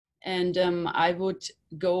And I would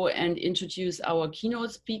go and introduce our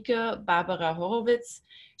keynote speaker, Barbara Horowitz.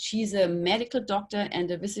 She's a medical doctor and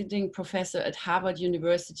a visiting professor at Harvard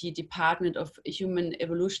University Department of Human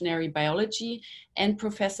Evolutionary Biology and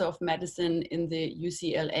professor of medicine in the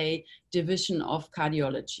UCLA Division of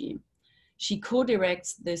Cardiology. She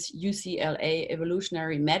co-directs this UCLA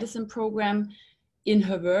Evolutionary Medicine program. In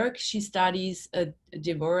her work, she studies a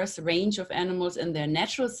diverse range of animals in their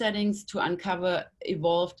natural settings to uncover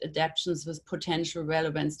evolved adaptations with potential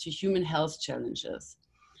relevance to human health challenges.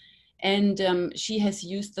 And she has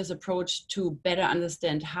used this approach to better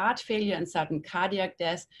understand heart failure and sudden cardiac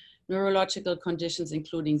death, neurological conditions,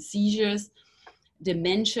 including seizures,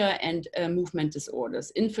 dementia, and movement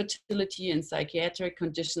disorders, infertility, and psychiatric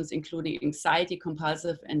conditions, including anxiety,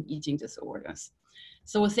 compulsive, and eating disorders.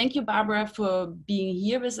 So thank you, Barbara, for being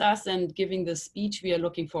here with us and giving this speech. We are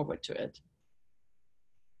looking forward to it.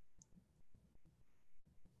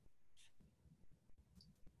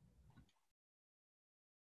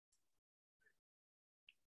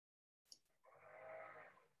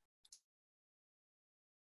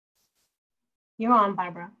 You're on,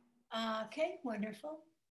 Barbara. Okay, wonderful.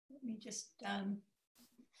 Let me just,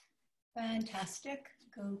 fantastic.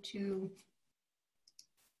 Go to,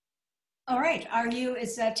 all right,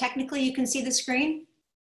 technically you can see the screen?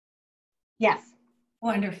 Yes.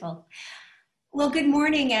 Wonderful. Well, good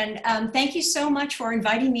morning, and thank you so much for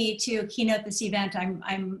inviting me to keynote this event.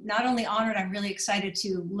 I'm not only honored, I'm really excited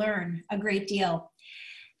to learn a great deal.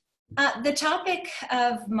 The topic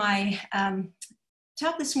of my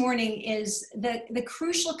talk this morning is the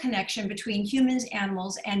crucial connection between humans,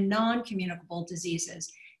 animals, and non-communicable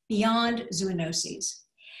diseases beyond zoonoses.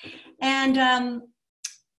 And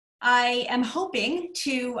I am hoping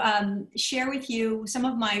to share with you some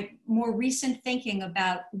of my more recent thinking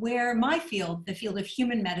about where my field, the field of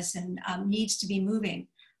human medicine, needs to be moving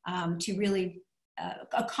to really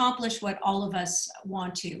accomplish what all of us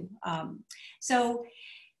want to. So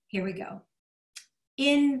here we go.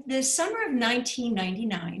 In the summer of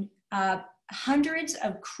 1999, hundreds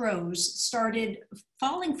of crows started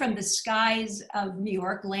falling from the skies of New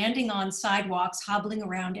York, landing on sidewalks, hobbling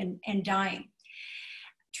around and dying.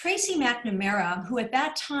 Tracy McNamara, who at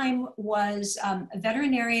that time was a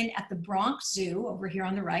veterinarian at the Bronx Zoo, over here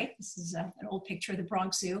on the right, this is an old picture of the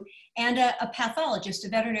Bronx Zoo, and a pathologist, a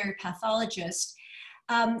veterinary pathologist,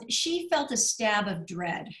 she felt a stab of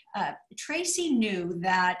dread. Tracy knew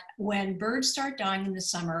that when birds start dying in the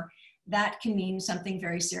summer, that can mean something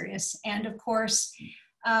very serious. And of course,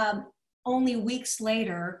 only weeks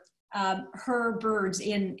later, her birds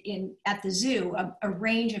at the zoo, a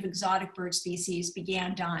range of exotic bird species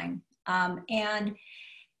began dying. And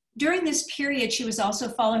during this period, she was also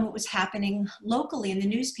following what was happening locally in the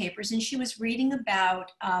newspapers, and she was reading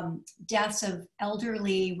about deaths of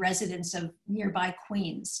elderly residents of nearby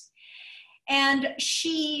Queens. And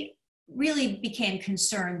she really became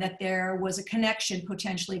concerned that there was a connection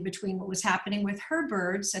potentially between what was happening with her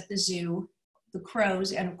birds at the zoo, the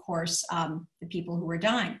crows, and of course, the people who were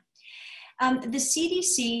dying. The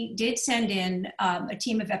CDC did send in a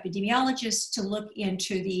team of epidemiologists to look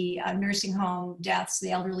into the nursing home deaths, the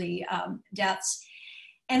elderly deaths,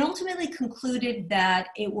 and ultimately concluded that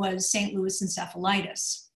it was St. Louis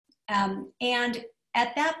encephalitis. And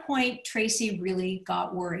at that point, Tracy really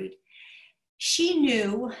got worried. She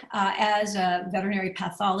knew as a veterinary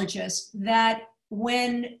pathologist that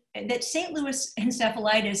St. Louis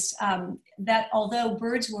encephalitis, that although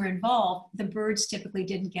birds were involved, the birds typically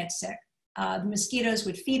didn't get sick. The mosquitoes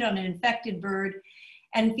would feed on an infected bird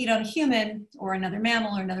and feed on a human or another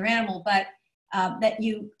mammal or another animal, but that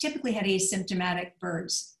you typically had asymptomatic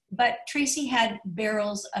birds. But Tracy had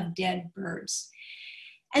barrels of dead birds.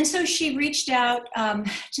 And so she reached out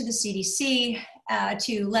to the CDC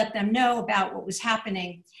to let them know about what was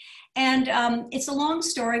happening. And it's a long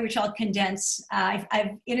story, which I'll condense. I've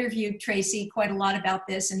interviewed Tracy quite a lot about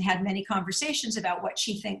this and had many conversations about what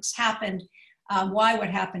she thinks happened, why what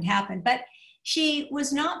happened. But she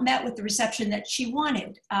was not met with the reception that she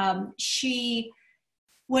wanted. She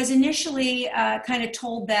was initially kind of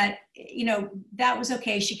told that, that was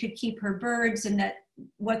okay, she could keep her birds, and that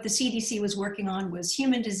what the CDC was working on was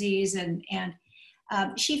human disease, and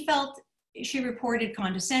she felt, she reported,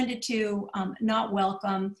 condescended to, not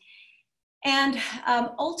welcome. And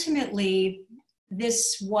ultimately,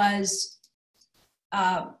 this was,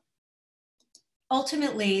 these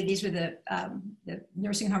were the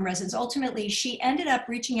nursing home residents. Ultimately, she ended up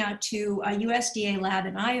reaching out to a USDA lab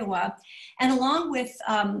in Iowa, and along with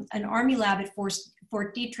an Army lab at Fort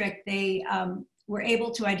Detrick, they were able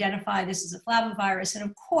to identify this as a flavivirus. And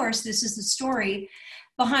of course, this is the story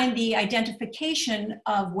behind the identification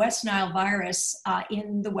of West Nile virus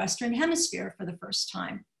in the Western Hemisphere for the first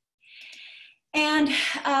time. And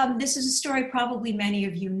this is a story probably many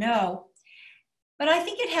of you know, but I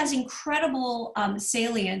think it has incredible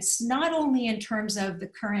salience, not only in terms of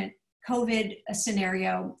the current COVID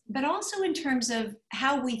scenario, but also in terms of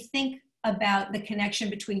how we think about the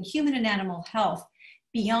connection between human and animal health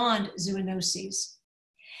beyond zoonoses.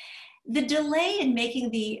 The delay in making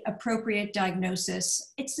the appropriate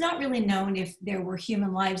diagnosis, it's not really known if there were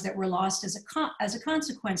human lives that were lost as a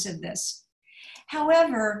consequence of this.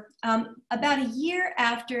 However, about a year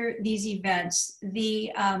after these events,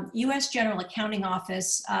 the US General Accounting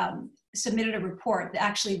Office submitted a report.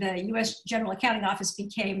 Actually, the US General Accounting Office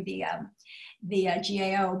became the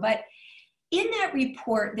GAO. But in that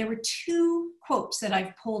report, there were two quotes that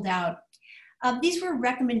I've pulled out. These were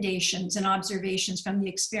recommendations and observations from the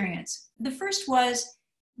experience. The first was,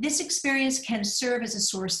 this experience can serve as a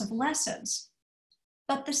source of lessons.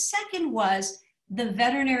 But the second was, the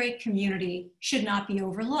veterinary community should not be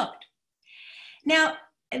overlooked. Now,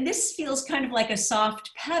 this feels kind of like a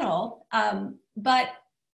soft pedal, but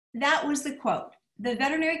that was the quote. The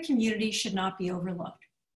veterinary community should not be overlooked.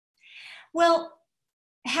 Well,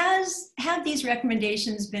 have these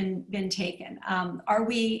recommendations been taken? Are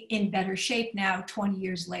we in better shape now 20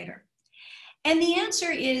 years later? And the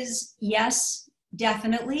answer is yes,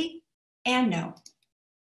 definitely, and no.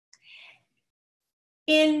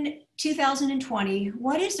 In 2020,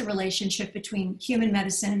 what is the relationship between human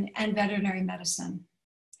medicine and veterinary medicine?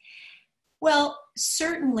 Well,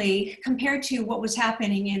 certainly compared to what was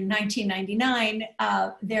happening in 1999,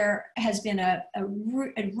 there has been a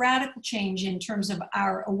radical change in terms of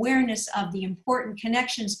our awareness of the important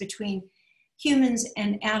connections between humans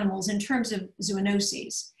and animals in terms of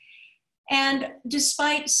zoonoses. And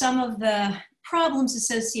despite some of the problems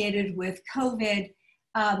associated with COVID,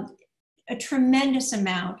 a tremendous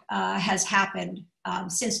amount has happened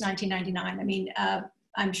since 1999. I mean,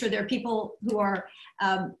 I'm sure there are people who are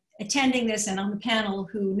attending this and on the panel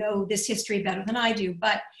who know this history better than I do,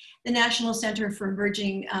 but the National Center for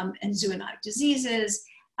Emerging and Zoonotic Diseases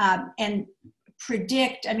and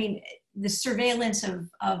PREDICT, I mean, the surveillance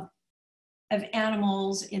of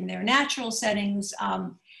animals in their natural settings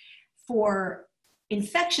for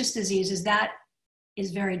infectious diseases, that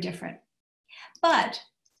is very different. But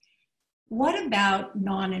what about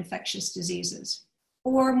non-infectious diseases?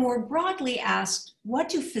 Or more broadly asked, what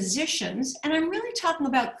do physicians, and I'm really talking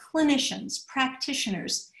about clinicians,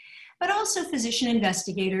 practitioners, but also physician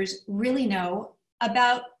investigators really know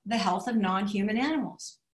about the health of non-human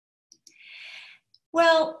animals?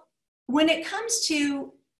 Well, when it comes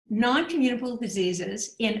to non-communicable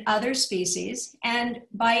diseases in other species, and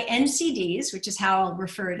by NCDs, which is how I'll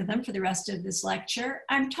refer to them for the rest of this lecture,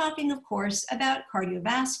 I'm talking, of course, about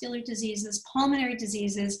cardiovascular diseases, pulmonary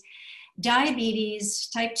diseases, diabetes,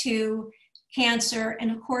 type 2, cancer,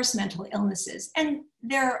 and of course, mental illnesses. And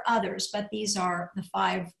there are others, but these are the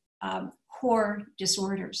 5 core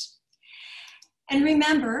disorders. And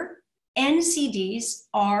remember, NCDs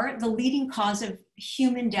are the leading cause of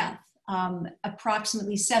human death.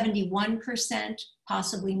 Approximately 71%,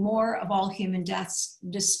 possibly more, of all human deaths,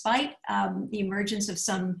 despite the emergence of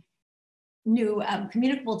some new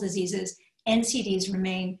communicable diseases, NCDs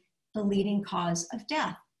remain the leading cause of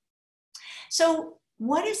death. So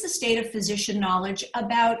what is the state of physician knowledge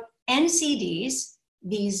about NCDs,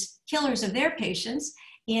 these killers of their patients,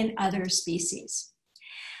 in other species?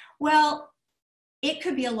 Well, it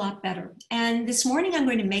could be a lot better. And this morning I'm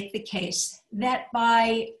going to make the case that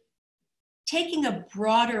by taking a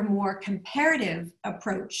broader, more comparative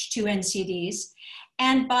approach to NCDs,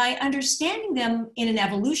 and by understanding them in an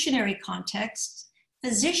evolutionary context,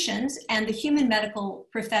 physicians and the human medical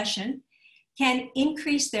profession can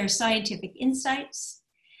increase their scientific insights,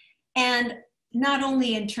 and not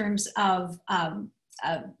only in terms of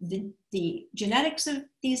the genetics of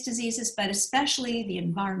these diseases, but especially the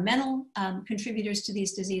environmental contributors to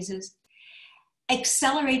these diseases,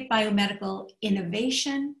 accelerate biomedical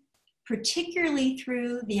innovation, particularly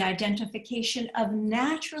through the identification of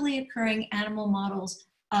naturally occurring animal models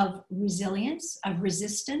of resilience, of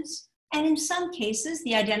resistance, and in some cases,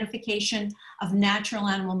 the identification of natural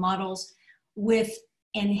animal models with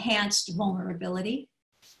enhanced vulnerability,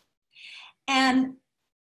 and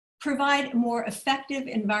provide more effective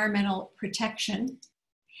environmental protection,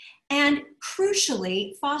 and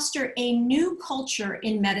crucially, foster a new culture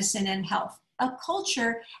in medicine and health, a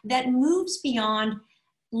culture that moves beyond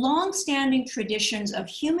long-standing traditions of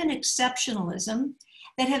human exceptionalism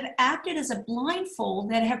that have acted as a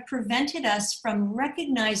blindfold that have prevented us from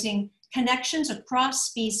recognizing connections across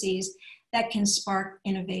species that can spark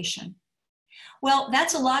innovation. Well,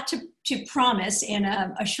 that's a lot to promise in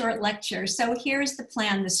a short lecture. So here's the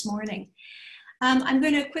plan this morning. I'm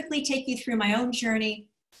going to quickly take you through my own journey,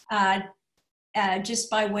 just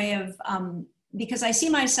by way of, because I see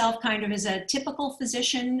myself kind of as a typical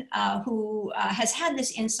physician who has had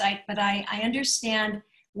this insight, but I understand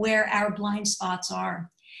where our blind spots are.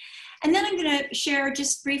 And then I'm going to share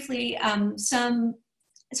just briefly some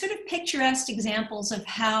sort of picturesque examples of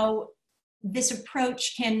how this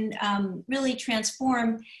approach can really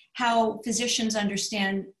transform how physicians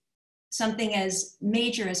understand something as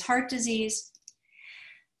major as heart disease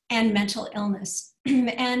and mental illness.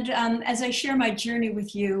 And as I share my journey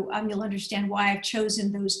with you, you'll understand why I've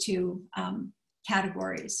chosen those two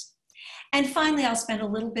categories. And finally, I'll spend a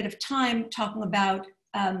little bit of time talking about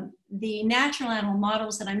the natural animal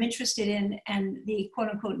models that I'm interested in and the quote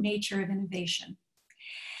unquote nature of innovation.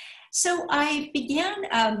 So I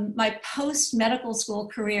began my post-medical school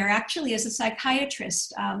career actually as a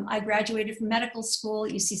psychiatrist. I graduated from medical school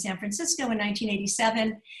at UC San Francisco in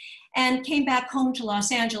 1987 and came back home to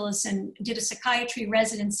Los Angeles and did a psychiatry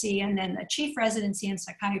residency and then a chief residency in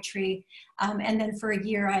psychiatry. And then for a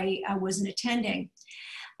year I was an attending.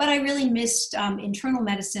 But I really missed internal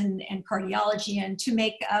medicine and cardiology. And to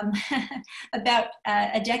make about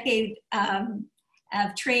a decade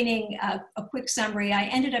of training, a quick summary, I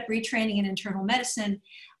ended up retraining in internal medicine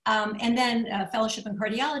and then a fellowship in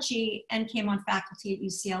cardiology and came on faculty at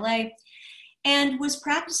UCLA and was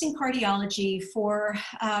practicing cardiology for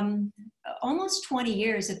almost 20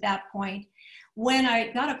 years at that point when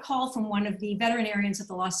I got a call from one of the veterinarians at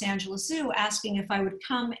the Los Angeles Zoo asking if I would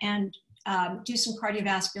come and do some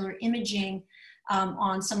cardiovascular imaging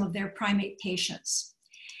on some of their primate patients.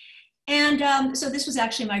 And so this was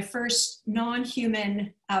actually my first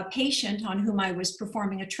non-human patient on whom I was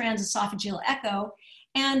performing a transesophageal echo.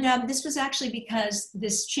 And this was actually because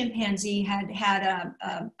this chimpanzee had had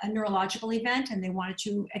a neurological event and they wanted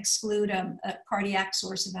to exclude a cardiac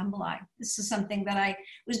source of emboli. This is something that I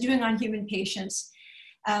was doing on human patients,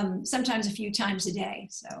 sometimes a few times a day.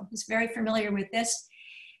 So I was very familiar with this.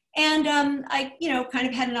 And I, kind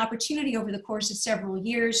of had an opportunity over the course of several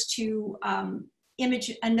years to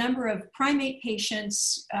image a number of primate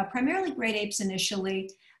patients, primarily great apes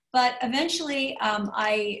initially, but eventually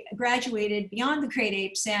I graduated beyond the great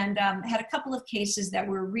apes and had a couple of cases that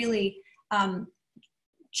were really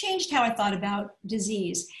changed how I thought about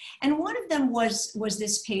disease. And one of them was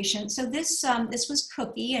this patient. So this was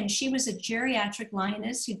Cookie, and she was a geriatric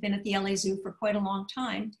lioness who'd been at the LA Zoo for quite a long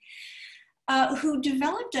time. Who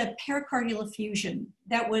developed a pericardial effusion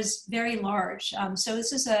that was very large. So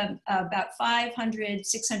this is about 500,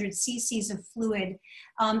 600 cc's of fluid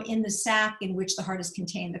in the sac in which the heart is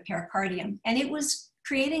contained, the pericardium. And it was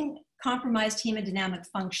creating compromised hemodynamic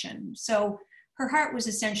function. So her heart was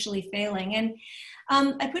essentially failing. And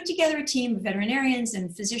I put together a team of veterinarians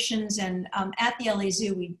and physicians, and at the LA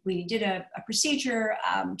Zoo, we did a procedure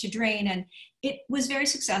to drain, and it was very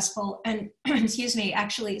successful. And excuse me,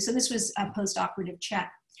 actually, so this was a post-operative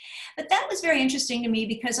check. But that was very interesting to me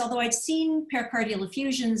because although I'd seen pericardial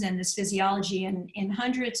effusions and this physiology in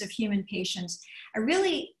hundreds of human patients, I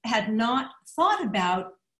really had not thought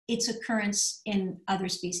about its occurrence in other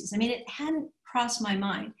species. I mean, it hadn't crossed my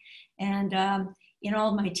mind. And in all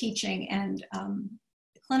of my teaching and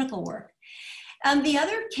clinical work. The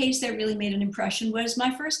other case that really made an impression was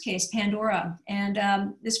my first case, Pandora.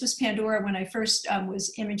 And this was Pandora when I first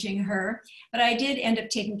was imaging her, but I did end up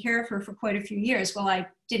taking care of her for quite a few years. Well, I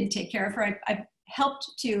didn't take care of her. I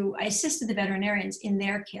assisted the veterinarians in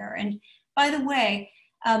their care. And by the way,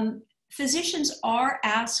 physicians are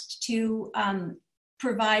asked to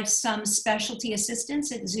provide some specialty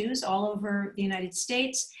assistance at zoos all over the United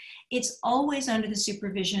States. It's always under the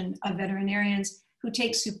supervision of veterinarians who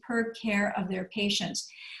take superb care of their patients.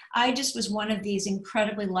 I just was one of these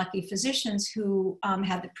incredibly lucky physicians who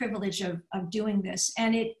had the privilege of doing this,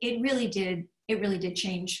 and it really did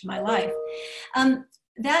change my life.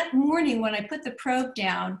 That morning when I put the probe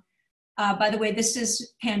down, by the way, this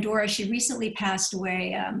is Pandora. She recently passed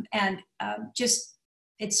away, and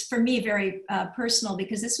it's for me very personal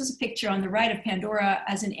because this was a picture on the right of Pandora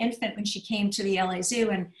as an infant when she came to the LA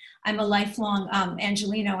Zoo, and I'm a lifelong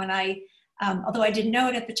Angelino, and although I didn't know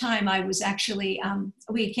it at the time, I was actually,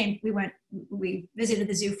 we visited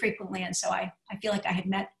the zoo frequently, and so I feel like I had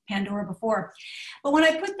met Pandora before. But when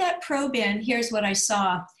I put that probe in, here's what I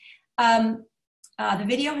saw. The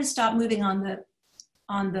video has stopped moving on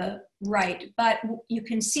the right, but you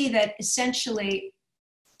can see that essentially,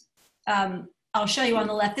 I'll show you on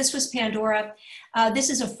the left. This was Pandora.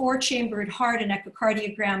 This is a 4-chambered heart and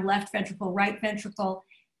echocardiogram, left ventricle, right ventricle.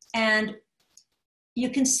 And you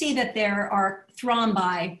can see that there are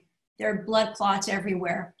thrombi, there are blood clots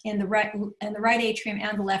everywhere in the right atrium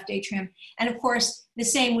and the left atrium. And of course, the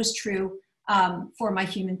same was true for my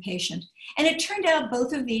human patient. And it turned out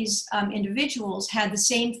both of these individuals had the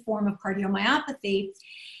same form of cardiomyopathy.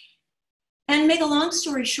 And make a long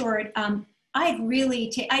story short,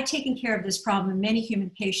 I'd taken care of this problem in many human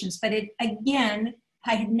patients, but I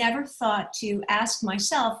had never thought to ask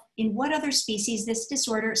myself in what other species this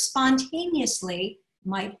disorder spontaneously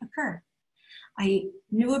might occur. I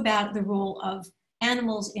knew about the role of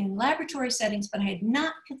animals in laboratory settings, but I had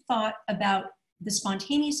not thought about the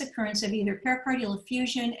spontaneous occurrence of either pericardial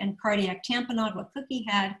effusion and cardiac tamponade, what Cookie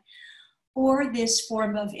had, or this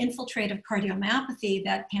form of infiltrative cardiomyopathy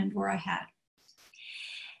that Pandora had.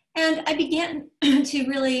 And I began to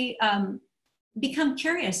really become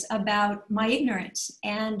curious about my ignorance.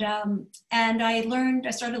 And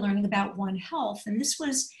I started learning about One Health. And this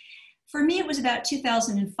was, for me, it was about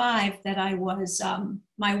 2005 that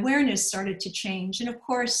my awareness started to change. And of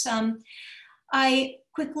course, I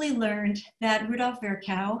quickly learned that Rudolf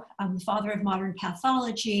Virchow, the father of modern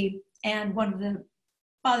pathology and one of the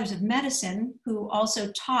fathers of medicine, who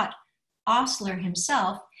also taught Osler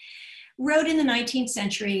himself, wrote in the 19th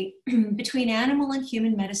century, between animal and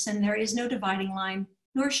human medicine, there is no dividing line,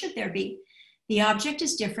 nor should there be. The object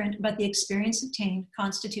is different, but the experience obtained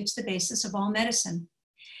constitutes the basis of all medicine.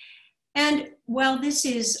 And while this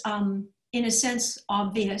is, in a sense,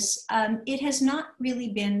 obvious, it has not really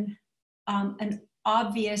been an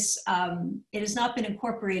obvious, it has not been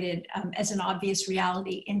incorporated as an obvious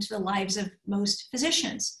reality into the lives of most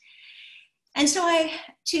physicians. And so I,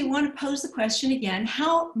 too, want to pose the question again,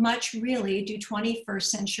 how much really do 21st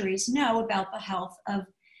centuries know about the health of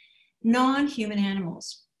non-human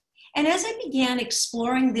animals? And as I began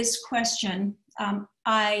exploring this question,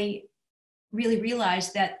 I really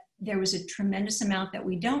realized that there was a tremendous amount that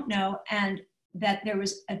we don't know, and that there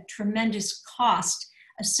was a tremendous cost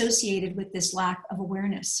associated with this lack of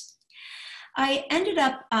awareness. I ended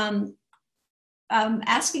up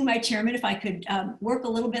asking my chairman if I could work a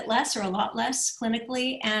little bit less or a lot less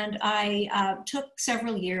clinically, and I took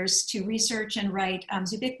several years to research and write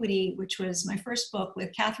Zoobiquity, which was my first book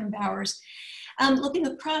with Catherine Bowers, looking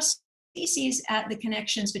across species at the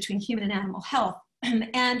connections between human and animal health.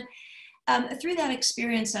 And through that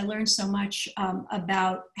experience, I learned so much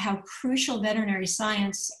about how crucial veterinary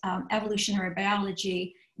science, evolutionary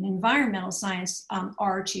biology, and environmental science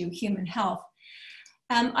are to human health.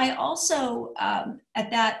 I also,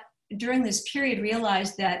 during this period,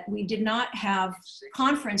 realized that we did not have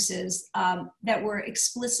conferences that were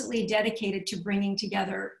explicitly dedicated to bringing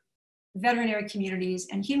together veterinary communities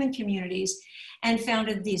and human communities, and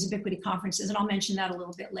founded these Ubiquity conferences, and I'll mention that a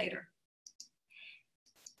little bit later.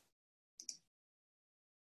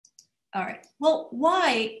 All right, well,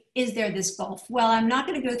 why is there this gulf? Well, I'm not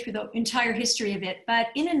going to go through the entire history of it, but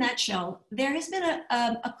in a nutshell, there has been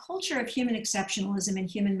a culture of human exceptionalism in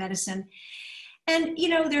human medicine. And, you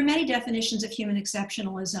know, there are many definitions of human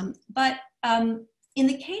exceptionalism, but in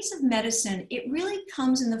the case of medicine, it really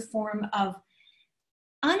comes in the form of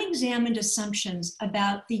unexamined assumptions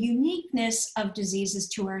about the uniqueness of diseases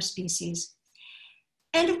to our species.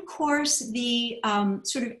 And of course, the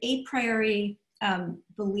sort of a priori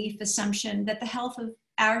belief assumption that the health of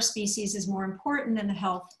our species is more important than the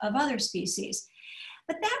health of other species.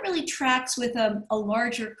 But that really tracks with a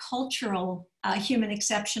larger cultural human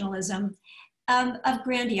exceptionalism of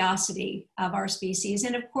grandiosity of our species.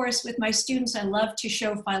 And of course, with my students, I love to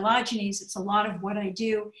show phylogenies. It's a lot of what I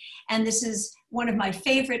do. And this is one of my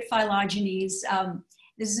favorite phylogenies.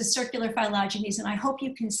 This is a circular phylogenies, and I hope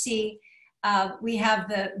you can see we have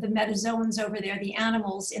the metazoans over there, the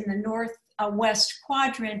animals in the northwest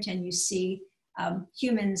quadrant, and you see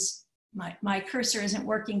humans. My cursor isn't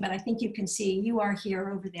working, but I think you can see you are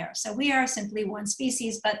here over there. So we are simply one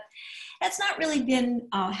species, but that's not really been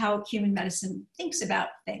how human medicine thinks about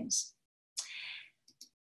things.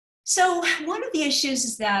 So one of the issues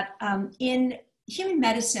is that in human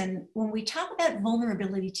medicine, when we talk about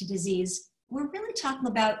vulnerability to disease, we're really talking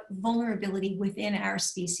about vulnerability within our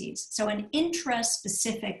species. So an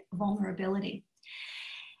intraspecific vulnerability.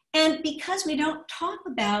 And because we don't talk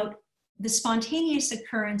about the spontaneous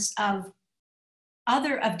occurrence of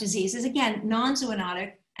diseases, again,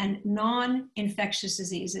 non-zoonotic and non-infectious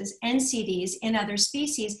diseases, NCDs, in other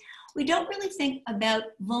species, we don't really think about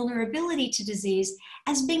vulnerability to disease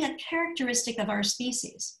as being a characteristic of our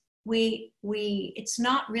species. It's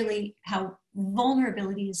not really how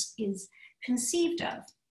vulnerability is conceived of.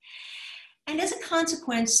 And as a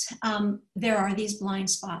consequence, there are these blind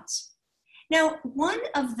spots. Now, one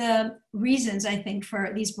of the reasons I think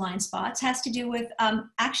for these blind spots has to do with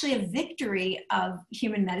actually a victory of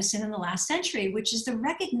human medicine in the last century, which is the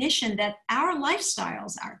recognition that our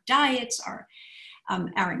lifestyles, our diets, our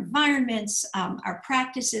environments, our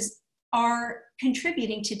practices are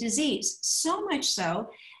contributing to disease. So much so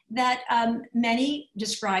that many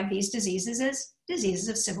describe these diseases as diseases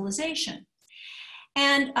of civilization.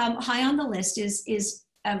 And high on the list is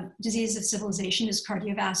disease of civilization is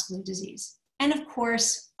cardiovascular disease. And of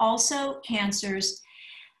course, also cancers,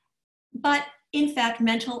 but in fact,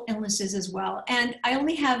 mental illnesses as well. And I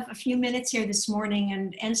only have a few minutes here this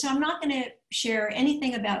morning, and so I'm not going to share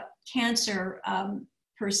anything about cancer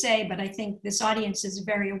per se, but I think this audience is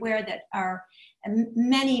very aware that our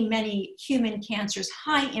many, many human cancers,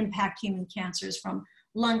 high impact human cancers from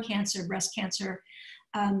lung cancer, breast cancer,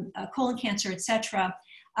 colon cancer, etc.,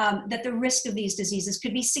 that the risk of these diseases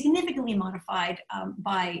could be significantly modified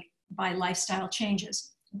by lifestyle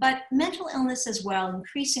changes. But mental illness as well,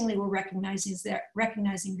 increasingly we're recognizing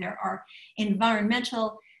there are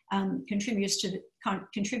environmental contributors to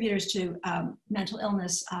mental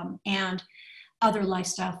illness and other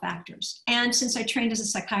lifestyle factors. And since I trained as a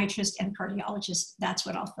psychiatrist and cardiologist, that's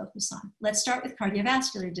what I'll focus on. Let's start with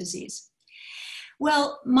cardiovascular disease.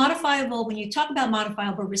 Well, when you talk about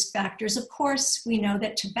modifiable risk factors, of course, we know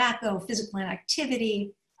that tobacco, physical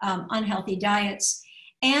inactivity, unhealthy diets,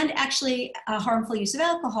 and actually harmful use of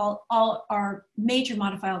alcohol all are major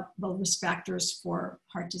modifiable risk factors for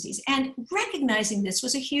heart disease. And recognizing this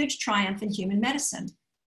was a huge triumph in human medicine.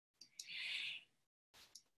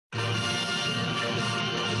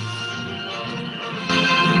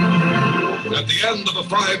 At the end of a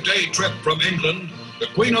 5-day trip from England, the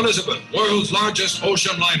Queen Elizabeth, world's largest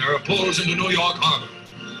ocean liner, pulls into New York Harbor.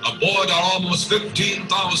 Aboard are almost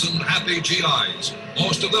 15,000 happy GIs,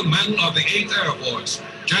 most of them men of the 8th Air Force,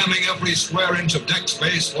 jamming every square inch of deck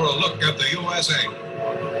space for a look at the USA.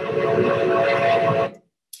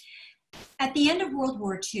 At the end of World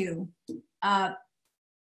War II,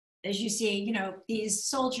 as you see, these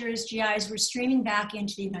soldiers, GIs, were streaming back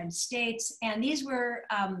into the United States, and these were,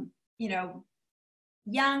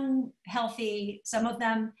 young, healthy, some of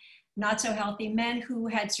them not so healthy, men who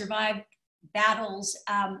had survived battles,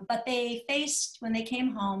 but they faced, when they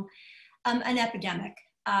came home, an epidemic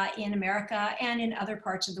in America and in other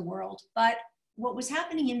parts of the world. But what was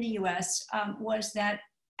happening in the US was that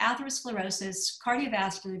atherosclerosis,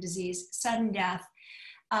 cardiovascular disease, sudden death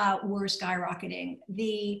were skyrocketing.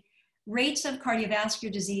 The rates of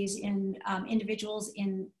cardiovascular disease in individuals,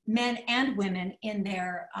 in men and women in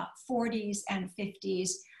their 40s and 50s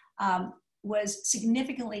was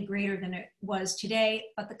significantly greater than it was today,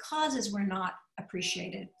 but the causes were not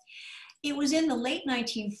appreciated. It was in the late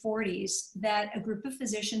 1940s that a group of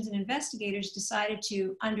physicians and investigators decided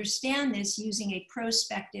to understand this using a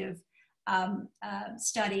prospective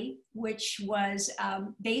study, which was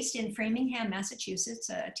based in Framingham, Massachusetts,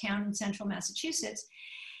 a town in central Massachusetts,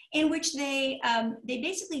 in which they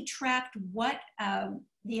basically tracked what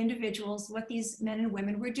the individuals, what these men and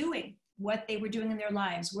women were doing, what they were doing in their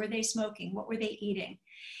lives. Were they smoking? What were they eating?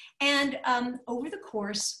 And over the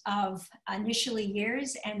course of initially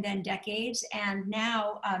years and then decades, and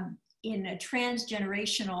now in a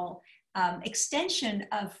transgenerational extension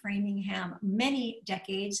of Framingham, many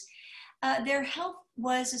decades, their health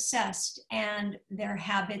was assessed and their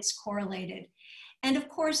habits correlated. And of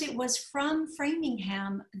course, it was from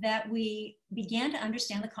Framingham that we began to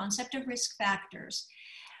understand the concept of risk factors.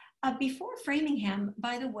 Before Framingham,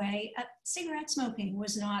 by the way, cigarette smoking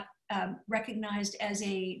was not recognized as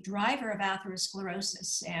a driver of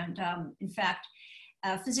atherosclerosis. And in fact,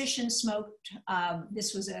 physicians smoked.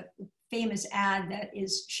 This was a famous ad that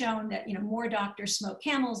is shown that more doctors smoke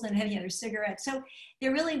Camels than any other cigarette. So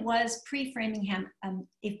there really was pre-Framingham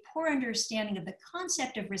a poor understanding of the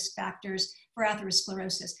concept of risk factors for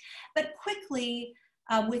atherosclerosis. But quickly,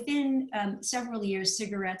 within several years,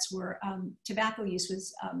 tobacco use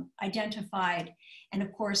was identified. And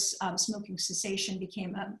of course, smoking cessation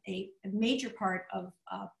became a major part of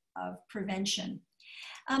prevention.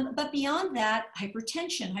 But beyond that,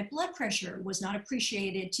 hypertension, high blood pressure was not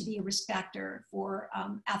appreciated to be a risk factor for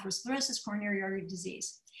atherosclerosis, coronary artery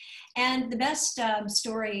disease. And the best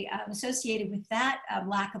story associated with that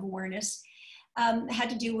lack of awareness had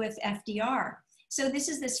to do with FDR. So this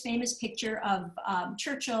is this famous picture of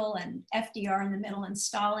Churchill and FDR in the middle and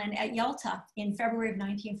Stalin at Yalta in February of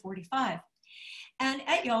 1945. And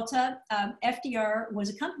at Yalta, FDR was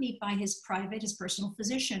accompanied by his personal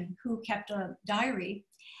physician who kept a diary.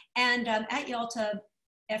 And at Yalta,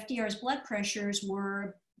 FDR's blood pressures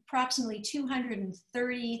were approximately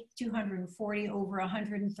 230, 240, over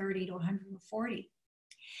 130 to 140.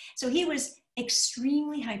 So he was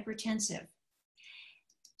extremely hypertensive.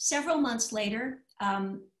 Several months later,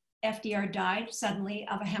 FDR died suddenly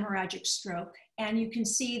of a hemorrhagic stroke. And you can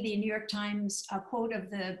see the New York Times quote of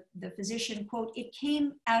the physician, quote, "It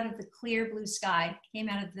came out of the clear blue sky, came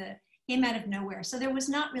out of nowhere." So there was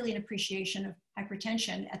not really an appreciation of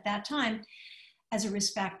hypertension at that time as a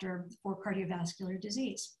risk factor for cardiovascular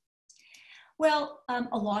disease. Well,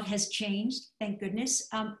 a lot has changed, thank goodness,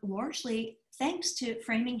 largely thanks to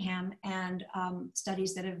Framingham and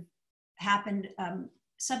studies that have happened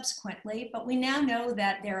subsequently, but we now know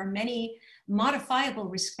that there are many modifiable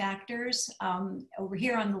risk factors. Over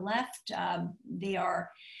here on the left,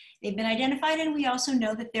 they've been identified, and we also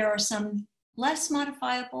know that there are some less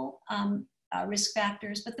modifiable risk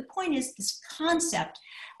factors. But the point is, this concept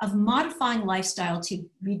of modifying lifestyle to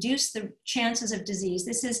reduce the chances of disease,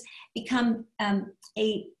 this has become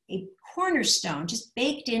a cornerstone, just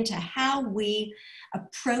baked into how we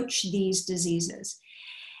approach these diseases.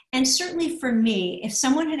 And certainly for me, if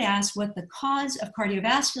someone had asked what the cause of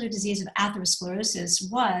cardiovascular disease of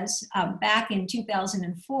atherosclerosis was back in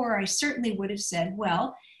 2004, I certainly would have said,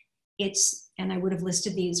 well, and I would have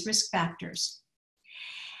listed these risk factors.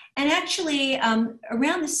 And actually,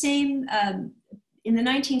 around the same, in the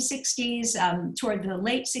 1960s, toward the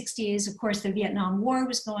late 60s, of course, the Vietnam War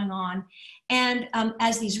was going on. And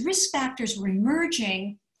as these risk factors were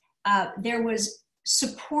emerging, there was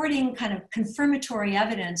supporting kind of confirmatory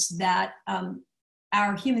evidence that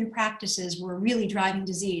our human practices were really driving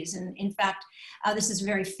disease. And in fact, this is a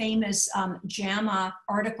very famous JAMA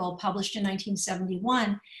article published in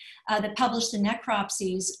 1971 that published the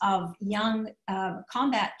necropsies of young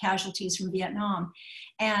combat casualties from Vietnam.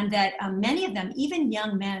 And that many of them, even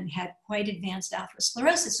young men, had quite advanced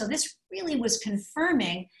atherosclerosis. So this really was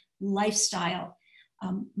confirming lifestyle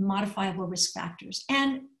modifiable risk factors.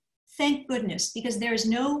 And thank goodness, because there is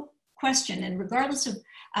no question, and regardless of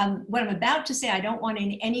what I'm about to say, I don't want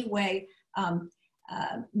in any way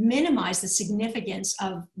minimize the significance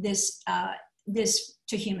of this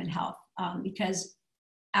to human health, because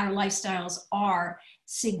our lifestyles are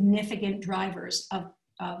significant drivers of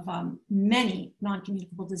many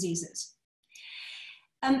non-communicable diseases.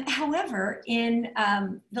 However, in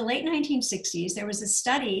the late 1960s, there was a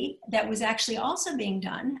study that was actually also being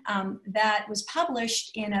done that was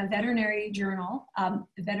published in a veterinary journal,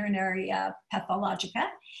 Veterinary Pathologica.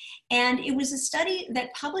 And it was a study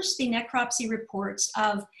that published the necropsy reports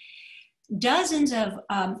of dozens of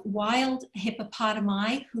wild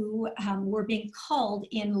hippopotami who were being culled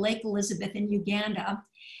in Lake Elizabeth in Uganda.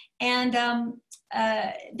 And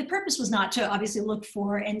the purpose was not to obviously look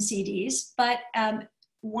for NCDs, but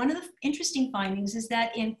one of the interesting findings is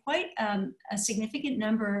that in quite a significant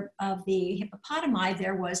number of the hippopotami,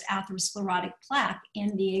 there was atherosclerotic plaque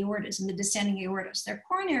in the aortas, in the descending aortas. Their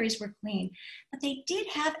coronaries were clean, but they did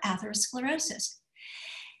have atherosclerosis.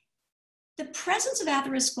 The presence of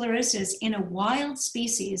atherosclerosis in a wild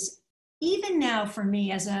species, even now for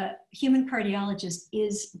me as a human cardiologist,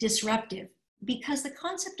 is disruptive because the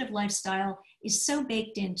concept of lifestyle is so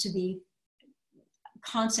baked into the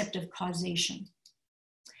concept of causation.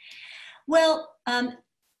 Well,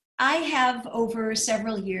 I have over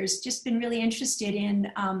several years just been really interested in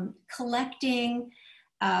collecting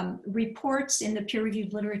reports in the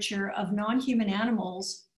peer-reviewed literature of non-human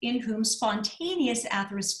animals in whom spontaneous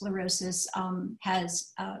atherosclerosis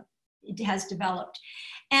has developed.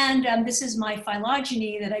 And this is my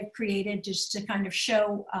phylogeny that I've created just to kind of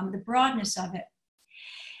show the broadness of it.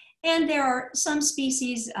 And there are some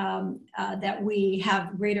species that we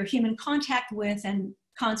have greater human contact with, and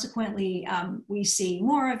consequently, we see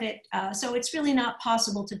more of it. So it's really not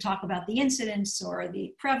possible to talk about the incidence or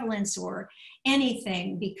the prevalence or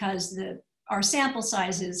anything because our sample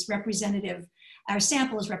size is representative. Our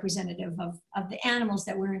sample is representative of the animals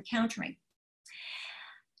that we're encountering.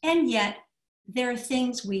 And yet, there are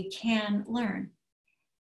things we can learn.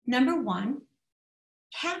 Number one,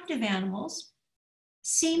 captive animals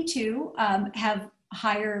seem to have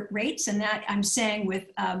higher rates, and that I'm saying with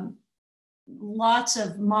lots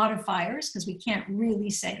of modifiers, because we can't really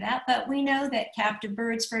say that, but we know that captive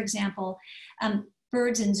birds, for example,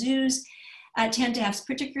 birds in zoos tend to have,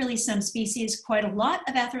 particularly some species, quite a lot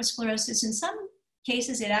of atherosclerosis. In some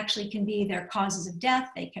cases, it actually can be their causes of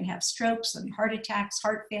death. They can have strokes and heart attacks,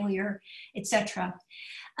 heart failure, etc.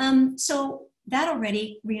 So that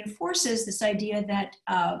already reinforces this idea that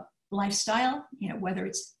lifestyle, whether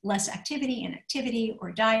it's less activity, inactivity,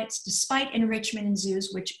 or diets, despite enrichment in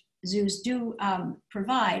zoos, which zoos do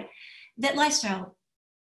provide, that lifestyle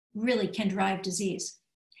really can drive disease.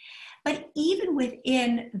 But even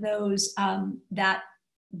within those,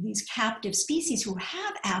 these captive species who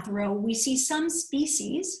have athero, we see some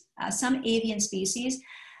species, some avian species,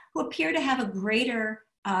 who appear to have a greater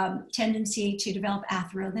tendency to develop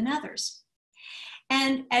athero than others.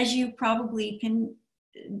 And as you probably can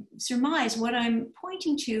surmise, what I'm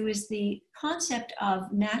pointing to is the concept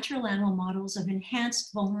of natural animal models of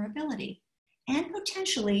enhanced vulnerability and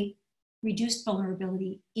potentially reduced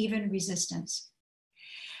vulnerability, even resistance.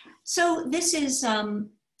 So this is a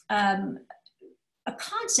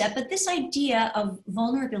concept, but this idea of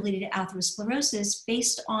vulnerability to atherosclerosis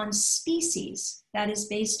based on species, that is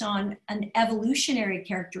based on an evolutionary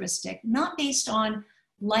characteristic, not based on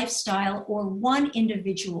lifestyle or one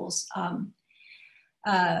individual's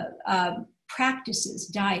practices,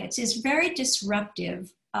 diets, is very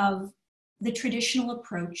disruptive of the traditional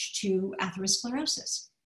approach to atherosclerosis.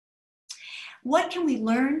 What can we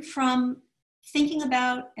learn from thinking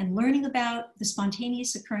about and learning about the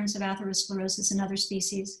spontaneous occurrence of atherosclerosis in other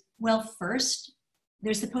species? Well, first,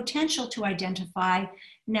 there's the potential to identify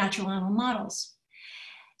natural animal models.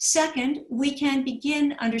 Second, we can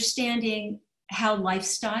begin understanding how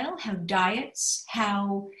lifestyle, how diets,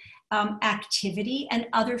 how activity and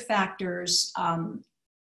other factors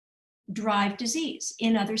drive disease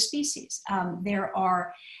in other species. There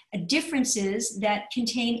are differences that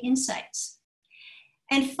contain insights.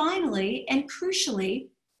 And finally, and crucially,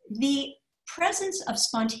 the presence of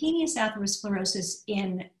spontaneous atherosclerosis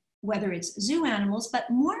in whether it's zoo animals, but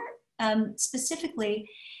more specifically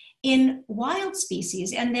in wild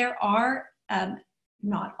species. And there are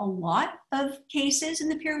not a lot of cases in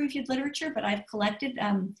the peer-reviewed literature, but I've collected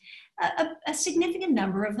a significant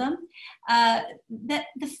number of them, that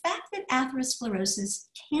the fact that atherosclerosis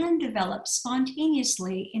can develop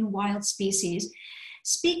spontaneously in wild species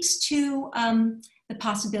speaks to the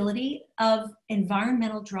possibility of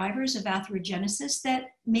environmental drivers of atherogenesis that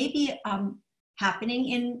may be happening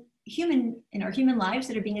in our human lives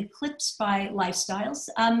that are being eclipsed by lifestyles.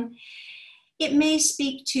 It may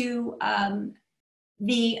speak to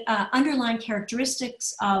the underlying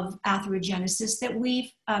characteristics of atherogenesis that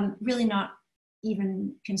we've really not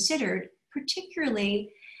even considered, particularly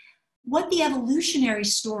what the evolutionary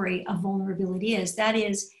story of vulnerability is. That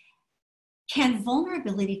is, can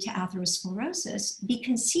vulnerability to atherosclerosis be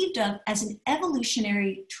conceived of as an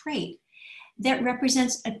evolutionary trait that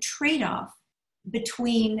represents a trade-off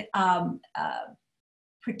between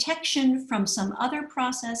protection from some other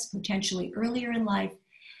process, potentially earlier in life,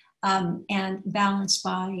 and balanced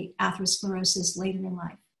by atherosclerosis later in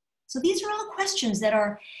life? So these are all questions that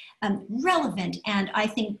are relevant and I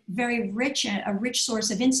think very rich, a rich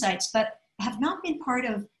source of insights, but have not been part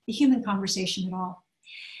of the human conversation at all.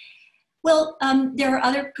 Well, there are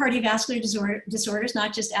other cardiovascular disorders,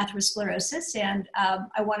 not just atherosclerosis, and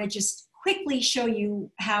I want to just quickly show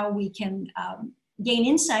you how we can gain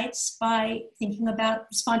insights by thinking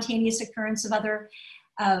about spontaneous occurrence of other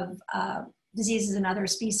diseases in other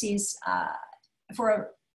species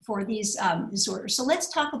for these disorders. So let's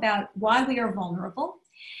talk about why we are vulnerable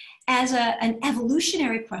as an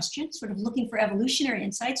evolutionary question, sort of looking for evolutionary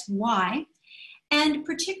insights, why, and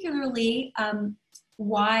particularly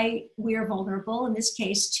why we are vulnerable, in this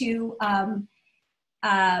case, to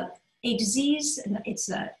a disease.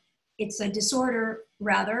 It's a disorder,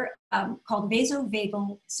 rather, called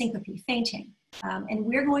vasovagal syncope, fainting. And I'm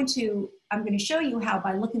going to show you how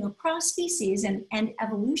by looking across species and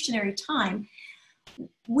evolutionary time,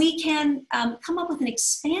 we can come up with an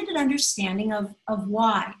expanded understanding of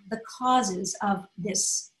why, the causes of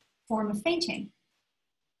this form of fainting.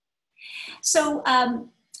 So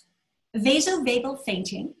vasovagal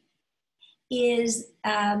fainting is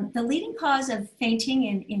the leading cause of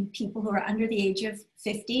fainting in people who are under the age of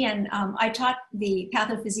 50. And I taught the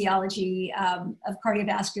pathophysiology of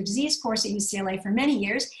cardiovascular disease course at UCLA for many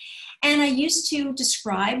years. And I used to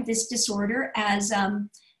describe this disorder as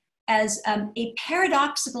a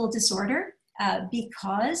paradoxical disorder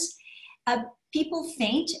because people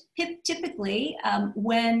faint typically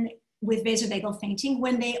with vasovagal fainting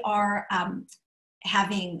when they are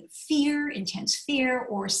having fear, intense fear,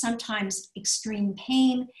 or sometimes extreme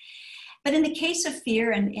pain. But in the case of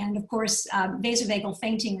fear, and of course, vasovagal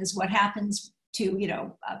fainting is what happens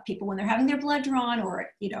to, people when they're having their blood drawn, or,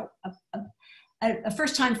 a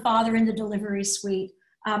first-time father in the delivery suite.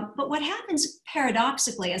 But what happens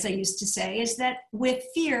paradoxically, as I used to say, is that with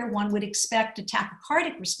fear, one would expect a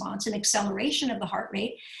tachycardic response, an acceleration of the heart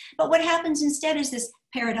rate. But what happens instead is this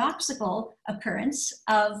paradoxical occurrence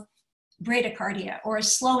of bradycardia, or a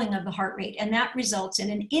slowing of the heart rate, and that results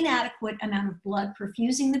in an inadequate amount of blood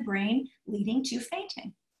perfusing the brain, leading to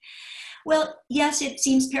fainting. Well, yes, it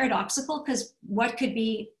seems paradoxical, because what could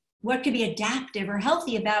be adaptive or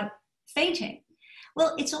healthy about fainting?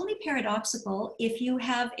 Well, it's only paradoxical if you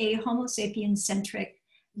have a Homo sapiens-centric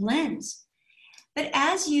lens. But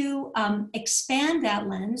as you expand that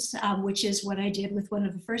lens, which is what I did with one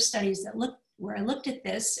of the first studies where I looked at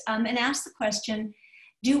this, and asked the question,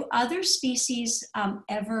 do other species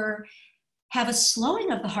ever have a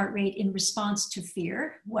slowing of the heart rate in response to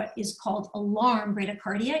fear, what is called alarm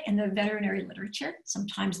bradycardia in the veterinary literature?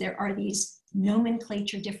 Sometimes there are these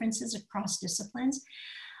nomenclature differences across disciplines.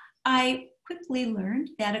 I quickly learned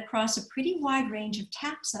that across a pretty wide range of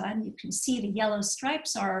taxa, and you can see the yellow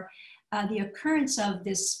stripes are the occurrence of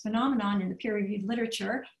this phenomenon in the peer-reviewed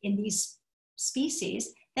literature in these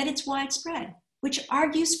species, that it's widespread, which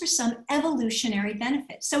argues for some evolutionary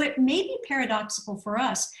benefit. So it may be paradoxical for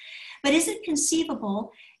us, but is it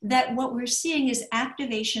conceivable that what we're seeing is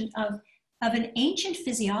activation of an ancient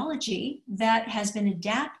physiology that has been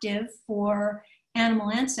adaptive for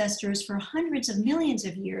animal ancestors for hundreds of millions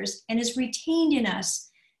of years and is retained in us,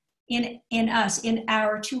 in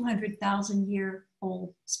our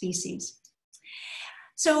 200,000-year-old species?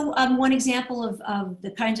 So one example of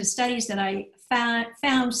the kinds of studies that I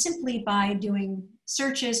found simply by doing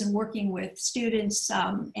searches and working with students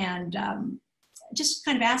just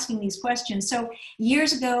kind of asking these questions. So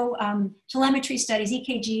years ago, telemetry studies,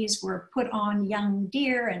 EKGs, were put on young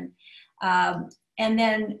deer, and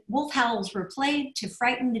then wolf howls were played to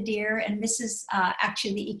frighten the deer. And this is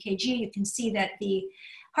actually the EKG. You can see that the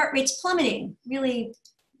heart rate's plummeting, really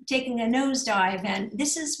taking a nosedive. And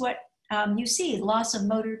this is what you see, loss of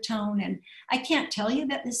motor tone. And I can't tell you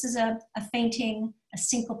that this is a fainting, a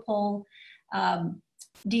syncopal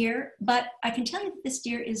deer, but I can tell you that this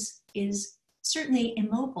deer is certainly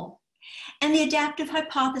immobile. And the adaptive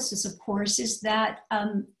hypothesis, of course, is that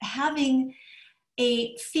having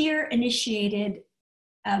a fear-initiated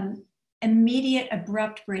immediate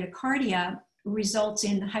abrupt bradycardia results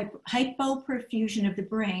in hypoperfusion of the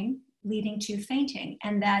brain, leading to fainting,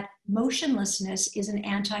 and that motionlessness is an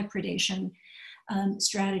anti-predation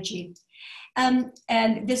strategy. And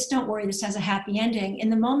this, don't worry, this has a happy ending. In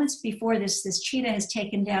the moments before this cheetah has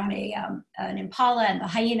taken down an impala, and the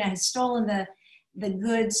hyena has stolen the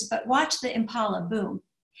goods, but watch the impala, boom.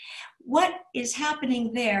 What is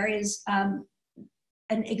happening there is an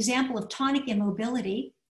example of tonic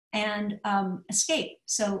immobility and escape.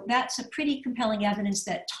 So that's a pretty compelling evidence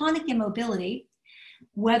that tonic immobility,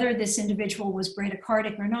 whether this individual was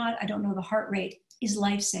bradycardic or not, I don't know the heart rate, is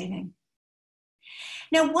life-saving.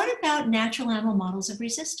 Now, what about natural animal models of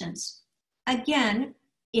resistance? Again,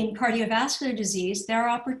 in cardiovascular disease, there are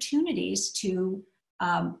opportunities to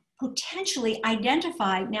potentially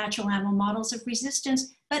identify natural animal models of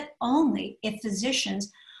resistance, but only if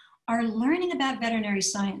physicians are learning about veterinary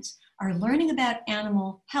science, are learning about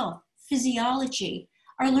animal health, physiology,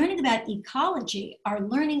 are learning about ecology, are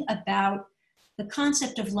learning about the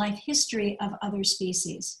concept of life history of other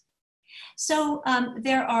species. So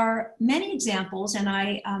there are many examples, and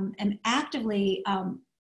I am actively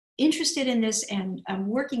interested in this, and I'm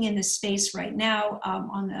working in this space right now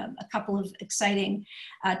on a couple of exciting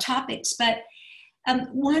topics. But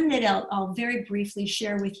one that I'll very briefly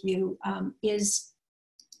share with you is,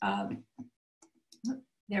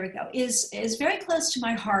 there we go, is very close to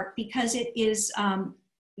my heart because it is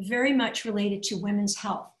very much related to women's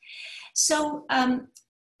health. So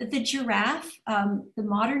the giraffe, the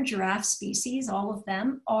modern giraffe species, all of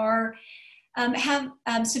them are, have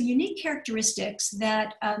some unique characteristics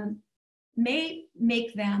that may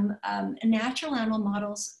make them natural animal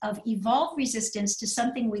models of evolved resistance to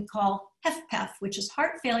something we call HFpEF, which is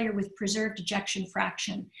heart failure with preserved ejection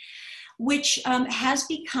fraction, which has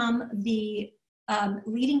become the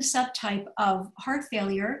leading subtype of heart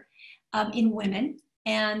failure in women.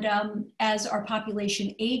 And as our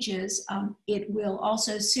population ages, it will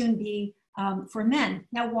also soon be for men.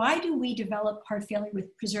 Now, why do we develop heart failure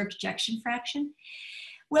with preserved ejection fraction?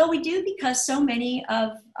 Well, we do because so many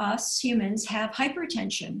of us humans have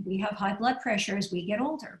hypertension. We have high blood pressure as we get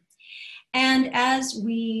older. And as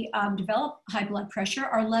we develop high blood pressure,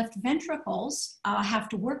 our left ventricles have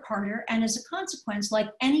to work harder. And as a consequence, like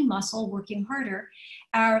any muscle working harder,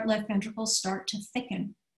 our left ventricles start to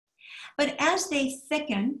thicken. But as they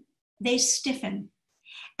thicken, they stiffen.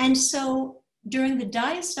 And so during the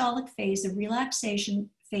diastolic phase, the relaxation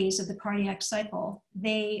phase of the cardiac cycle,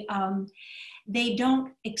 they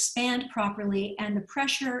don't expand properly, and the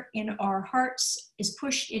pressure in our hearts is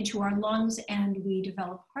pushed into our lungs, and we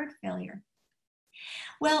develop heart failure.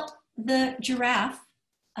 Well, the giraffe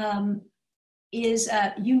is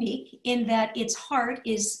unique in that its heart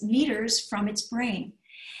is meters from its brain.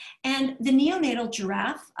 And the neonatal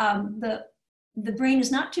giraffe, the brain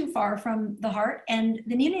is not too far from the heart, and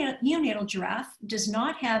the neonatal giraffe does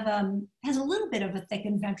not have, has a little bit of a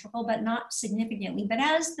thickened ventricle, but not significantly. But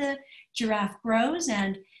as the giraffe grows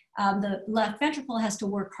and the left ventricle has to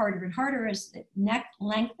work harder and harder as the neck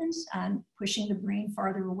lengthens, pushing the brain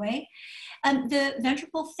farther away, the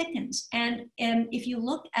ventricle thickens. And if you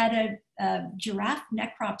look at a giraffe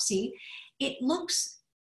necropsy, it looks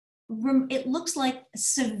like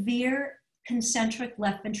severe concentric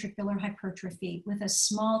left ventricular hypertrophy with a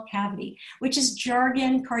small cavity, which is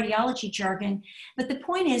jargon, cardiology jargon. But the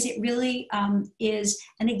point is, it really is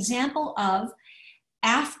an example of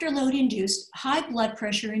afterload induced, high blood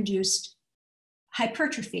pressure induced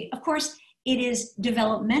hypertrophy. Of course, it is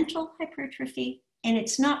developmental hypertrophy, and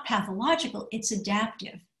it's not pathological, it's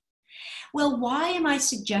adaptive. Well, why am I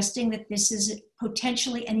suggesting that this is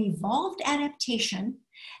potentially an evolved adaptation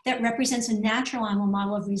that represents a natural animal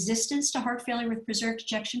model of resistance to heart failure with preserved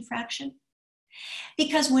ejection fraction?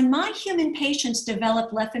 Because when my human patients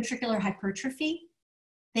develop left ventricular hypertrophy,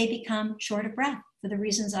 they become short of breath for the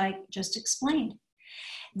reasons I just explained.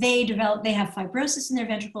 They have fibrosis in their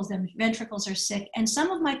ventricles are sick, and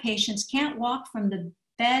some of my patients can't walk from the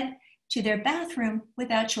bed to their bathroom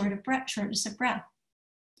without shortness of breath.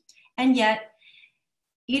 And yet,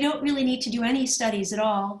 you don't really need to do any studies at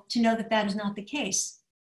all to know that that is not the case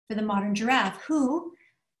for the modern giraffe, who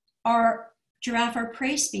giraffe are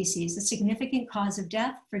prey species. The significant cause of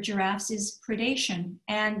death for giraffes is predation,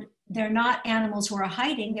 and they're not animals who are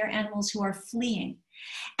hiding, they're animals who are fleeing.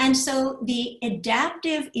 And so the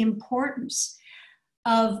adaptive importance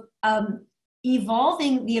of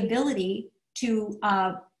evolving the ability to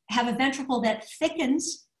have a ventricle that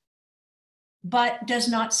thickens but does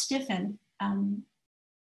not stiffen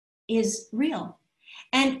is real.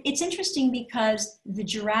 And it's interesting because the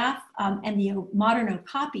giraffe and the modern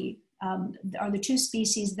okapi are the two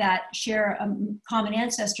species that share a common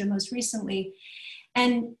ancestor most recently.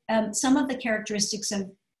 And some of the characteristics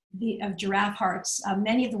of giraffe hearts,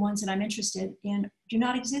 many of the ones that I'm interested in, do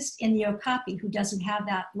not exist in the okapi, who doesn't have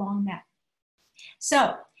that long neck.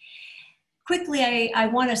 So quickly, I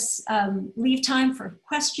want to leave time for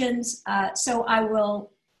questions. So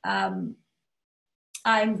I'm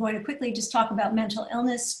going to quickly just talk about mental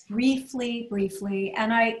illness briefly.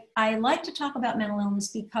 And I like to talk about mental illness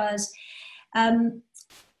because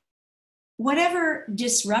whatever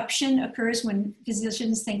disruption occurs when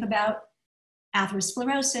physicians think about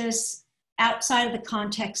atherosclerosis outside of the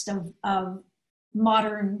context of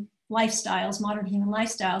modern lifestyles, modern human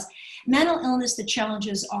lifestyles, mental illness, the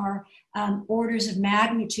challenges are orders of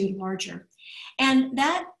magnitude larger. And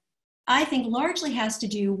that, I think, largely has to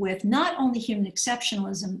do with not only human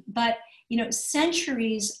exceptionalism, but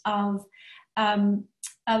centuries of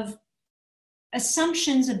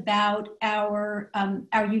assumptions about our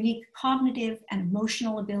unique cognitive and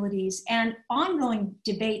emotional abilities, and ongoing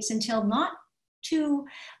debates until not too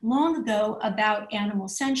long ago about animal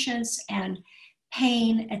sentience and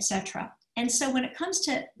pain, etc. And so when it comes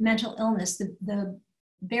to mental illness, the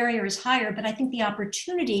barrier is higher, but I think the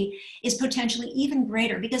opportunity is potentially even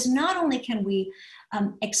greater, because not only can we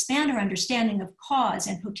expand our understanding of cause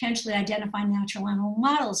and potentially identify natural animal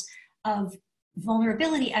models of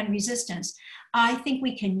vulnerability and resistance, I think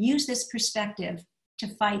we can use this perspective to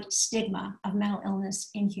fight stigma of mental illness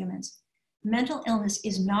in humans. Mental illness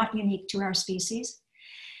is not unique to our species,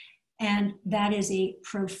 and that is a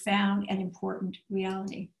profound and important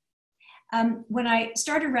reality. When I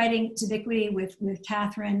started writing Zubiquity with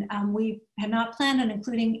Catherine, we had not planned on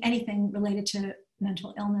including anything related to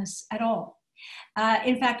mental illness at all.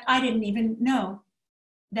 In fact, I didn't even know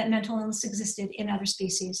that mental illness existed in other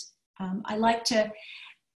species. I like to,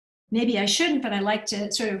 maybe I shouldn't, but I like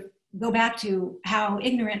to sort of go back to how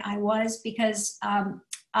ignorant I was, because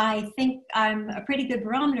I think I'm a pretty good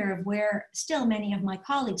barometer of where still many of my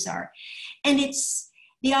colleagues are. And it's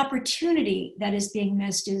the opportunity that is being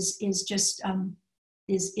missed is just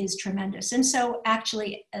tremendous. And so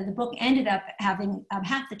actually the book ended up having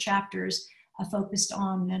half the chapters focused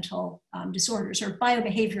on mental disorders or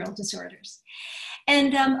biobehavioral disorders.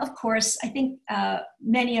 And of course, I think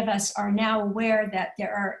many of us are now aware that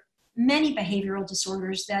there are many behavioral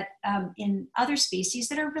disorders that in other species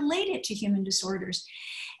that are related to human disorders.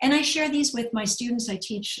 And I share these with my students. I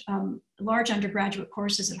teach large undergraduate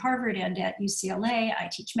courses at Harvard and at UCLA. I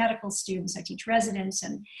teach medical students, I teach residents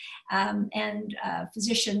and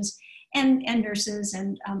physicians and nurses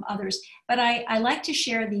and others. But I like to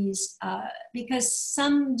share these because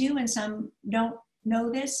some do and some don't know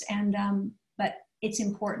this, and but it's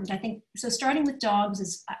important, I think. So starting with dogs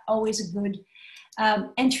is always a good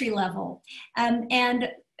entry level. And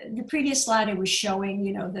the previous slide I was showing,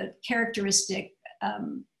 you know, the characteristic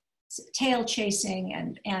tail chasing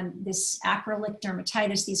and this acrylic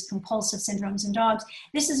dermatitis, these compulsive syndromes in dogs.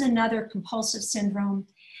 This is another compulsive syndrome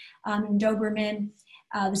in Doberman.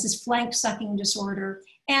 This is flank sucking disorder.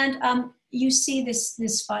 And you see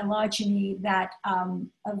this phylogeny that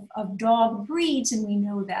of dog breeds, and we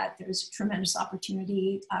know that there's tremendous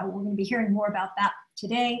opportunity. We're going to be hearing more about that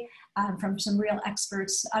today from some real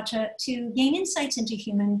experts to gain insights into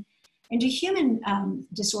human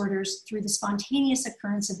disorders through the spontaneous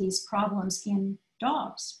occurrence of these problems in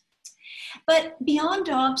dogs. But beyond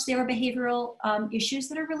dogs, there are behavioral issues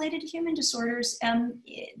that are related to human disorders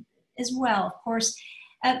as well. Of course,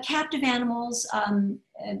 captive animals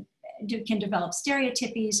can develop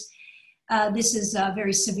stereotypies. This is a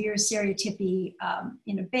very severe stereotypy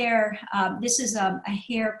in a bear. This is a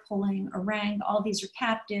hare pulling orang. All these are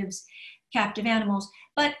captive animals.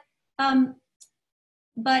 But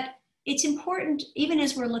it's important, even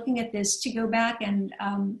as we're looking at this, to go back and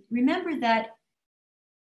remember that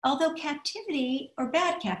although captivity or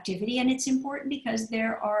bad captivity, and it's important because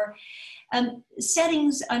there are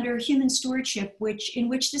settings under human stewardship in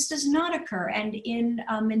which this does not occur, and in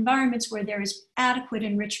environments where there is adequate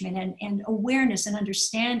enrichment and awareness and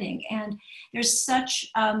understanding, and there's such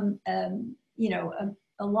you know,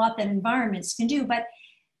 a lot that environments can do. But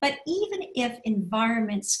even if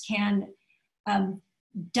environments can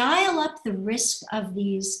dial up the risk of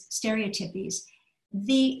these stereotypies,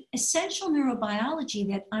 the essential neurobiology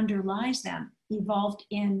that underlies them evolved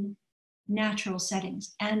in natural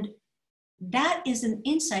settings. And that is an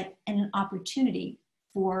insight and an opportunity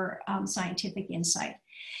for scientific insight.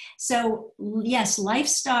 So yes,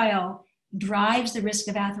 lifestyle drives the risk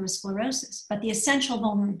of atherosclerosis, but the essential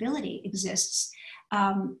vulnerability exists,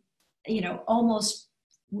 you know, almost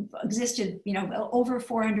existed, you know, over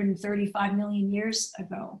 435 million years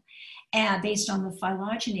ago, and based on the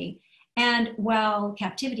phylogeny. And while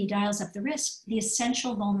captivity dials up the risk, the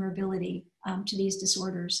essential vulnerability to these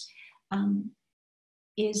disorders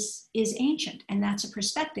is ancient, and that's a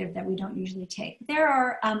perspective that we don't usually take. There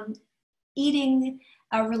are eating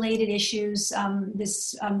related issues,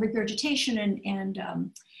 this regurgitation and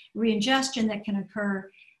reingestion that can occur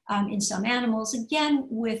in some animals, again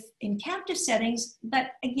in captive settings,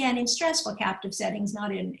 but again in stressful captive settings,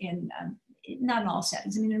 not in all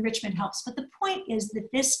settings. I mean, enrichment helps, but the point is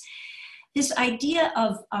that this idea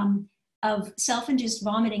of self-induced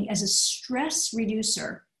vomiting as a stress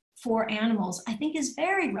reducer for animals, I think, is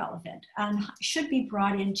very relevant and should be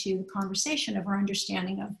brought into the conversation of our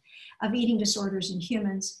understanding of eating disorders in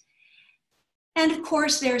humans. And of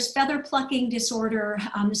course, there's feather plucking disorder.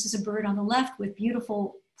 This is a bird on the left with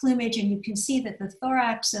beautiful plumage, and you can see that the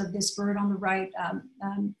thorax of this bird on the right,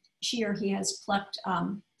 she or he has plucked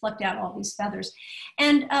out all these feathers.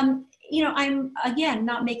 And you know, I'm again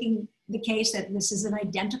not making the case that this is an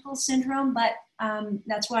identical syndrome, but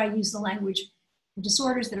that's why I use the language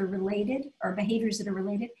disorders that are related or behaviors that are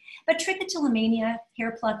related. But trichotillomania,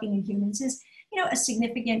 hair plucking in humans, is, you know, a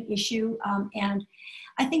significant issue, and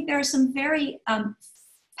I think there are some very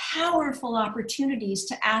powerful opportunities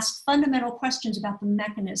to ask fundamental questions about the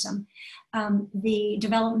mechanism, the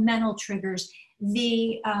developmental triggers,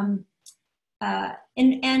 the and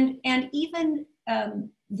even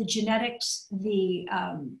the genetics, the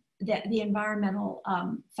environmental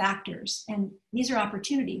factors. And these are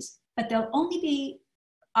opportunities, but they'll only be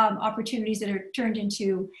opportunities that are turned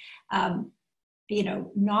into you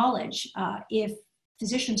know, knowledge if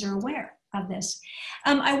physicians are aware of this.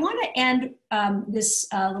 I want to end this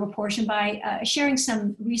little portion by sharing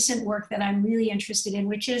some recent work that I'm really interested in,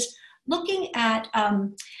 which is looking at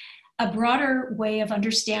a broader way of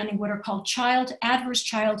understanding what are called adverse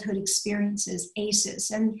childhood experiences,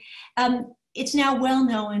 ACEs. And it's now well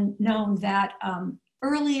known that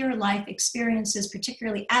earlier life experiences,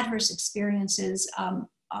 particularly adverse experiences,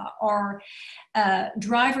 are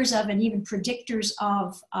drivers of and even predictors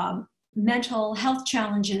of mental health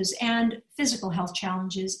challenges and physical health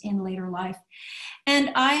challenges in later life.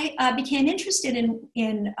 And I became interested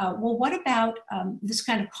in well, what about this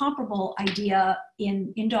kind of comparable idea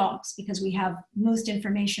in dogs, because we have most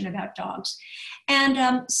information about dogs.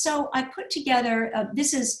 And so I put together,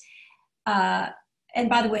 this is, and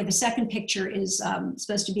by the way, the second picture is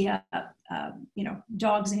supposed to be you know,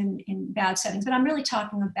 dogs in bad settings, but I'm really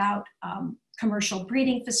talking about commercial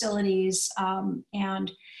breeding facilities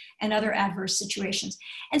and other adverse situations.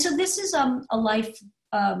 And so this is a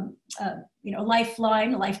you know,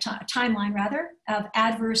 timeline rather, of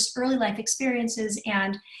adverse early life experiences,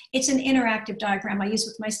 and it's an interactive diagram I use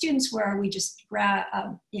with my students where we just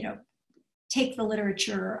you know, take the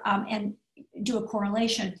literature and do a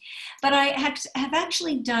correlation. But I have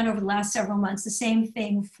actually done over the last several months the same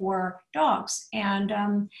thing for dogs. And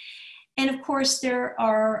of course, there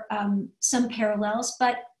are some parallels,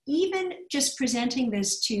 but even just presenting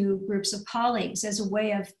this to groups of colleagues as a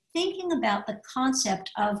way of thinking about the concept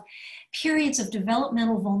of periods of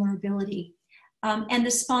developmental vulnerability and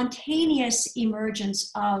the spontaneous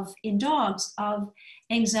emergence of, in dogs, of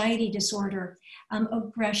anxiety disorder,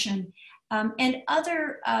 aggression, and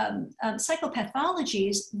other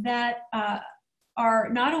psychopathologies that are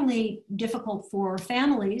not only difficult for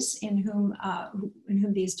families in whom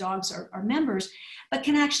these dogs are members, but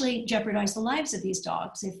can actually jeopardize the lives of these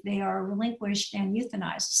dogs if they are relinquished and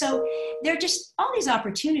euthanized. So there are just all these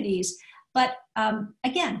opportunities, but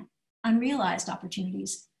again, unrealized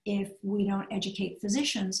opportunities if we don't educate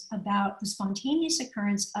physicians about the spontaneous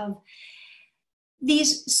occurrence of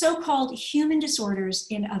these so-called human disorders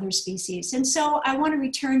in other species. And so I want to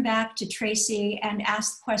return back to Tracy and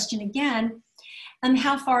ask the question again,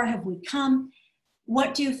 how far have we come?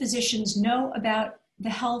 What do physicians know about the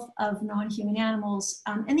health of non-human animals?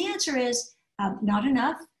 And the answer is not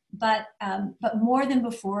enough, but more than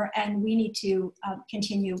before, and we need to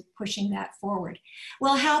continue pushing that forward.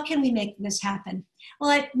 Well, how can we make this happen?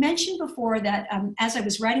 Well, I mentioned before that as I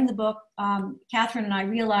was writing the book, Catherine and I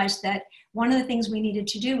realized that one of the things we needed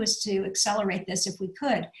to do was to accelerate this if we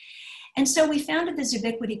could. And so we founded the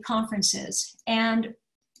Ubiquity conferences, and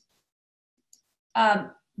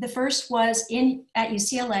the first was at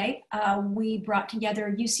UCLA. We brought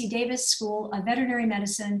together UC Davis School of Veterinary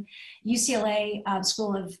Medicine, UCLA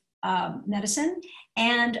School of Medicine,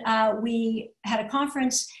 and we had a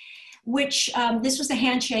conference which this was the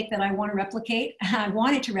handshake that I want to replicate. I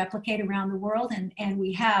wanted to replicate around the world, and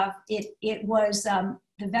we have. It was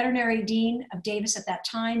the veterinary dean of Davis at that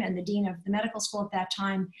time and the dean of the medical school at that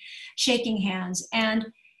time shaking hands. And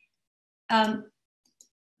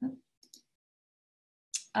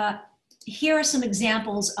here are some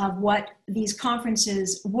examples of what these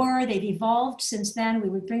conferences were. They've evolved since then. We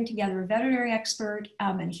would bring together a veterinary expert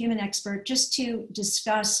and a human expert just to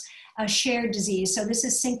discuss a shared disease. So this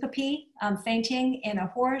is syncope, fainting in a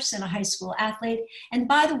horse and a high school athlete. And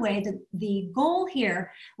by the way, the goal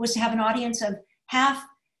here was to have an audience of half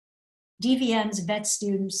DVMs, vet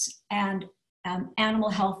students, and animal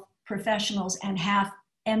health professionals, and half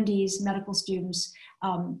MDs, medical students,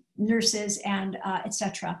 nurses, and et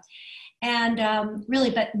cetera. And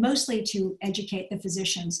really, but mostly to educate the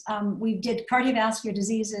physicians. We did cardiovascular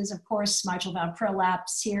diseases, of course, mitral valve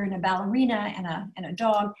prolapse here in a ballerina and a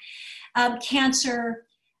dog. Cancer,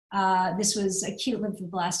 this was acute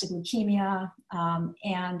lymphoblastic leukemia.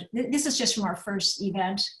 And this is just from our first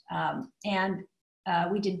event. And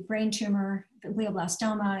we did brain tumor,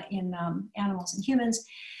 glioblastoma in animals and humans.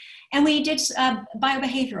 And we did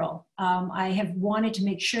biobehavioral. I have wanted to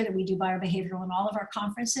make sure that we do biobehavioral in all of our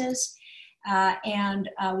conferences. And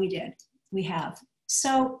we have.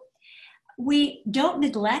 So we don't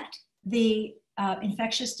neglect the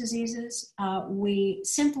infectious diseases. We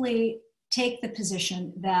simply take the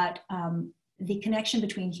position that the connection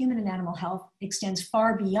between human and animal health extends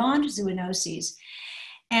far beyond zoonoses,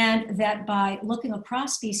 and that by looking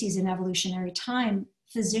across species in evolutionary time,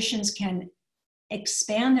 physicians can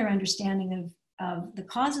expand their understanding of the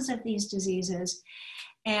causes of these diseases,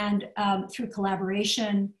 and through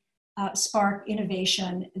collaboration, spark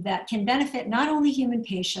innovation that can benefit not only human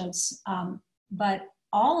patients, but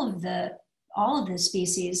all of the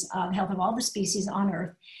species, the health of all the species on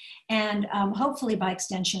Earth, and hopefully by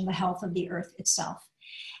extension, the health of the Earth itself.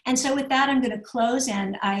 And so with that, I'm going to close,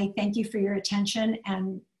 and I thank you for your attention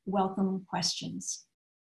and welcome questions.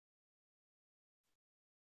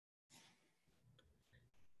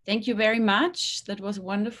 Thank you very much. That was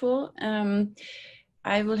wonderful.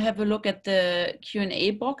 I will have a look at the Q&A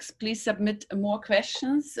box. Please submit more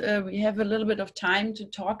questions. We have a little bit of time to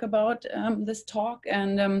talk about this talk.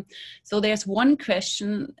 And so there's one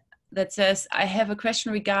question that says, I have a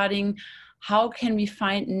question regarding how can we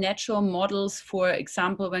find natural models, for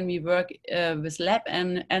example, when we work with lab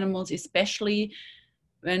animals, especially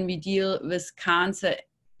when we deal with cancer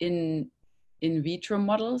in vitro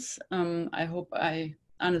models. I hope I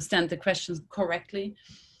understand the question correctly.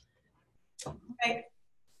 Right.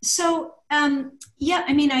 So, yeah,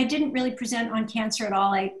 I mean, I didn't really present on cancer at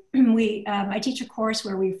all. I teach a course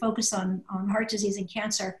where we focus on heart disease and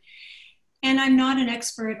cancer. And I'm not an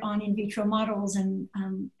expert on in vitro models and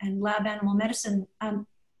lab animal medicine.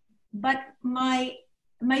 But my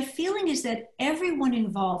feeling is that everyone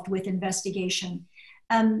involved with investigation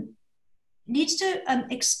needs to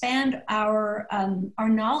expand our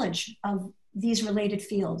knowledge of these related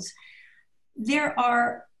fields. There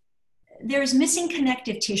are there's missing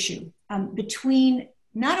connective tissue between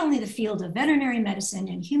not only the field of veterinary medicine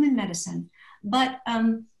and human medicine, but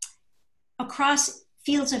across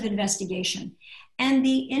fields of investigation. And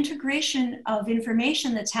the integration of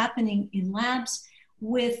information that's happening in labs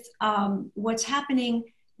with what's happening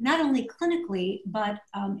not only clinically, but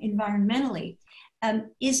environmentally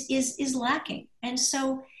is lacking. And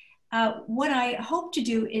so what I hope to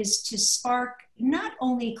do is to spark not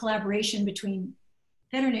only collaboration between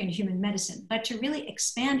veterinary and human medicine, but to really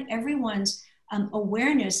expand everyone's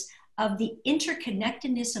awareness of the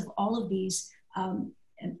interconnectedness of all of these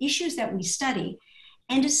issues that we study,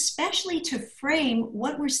 and especially to frame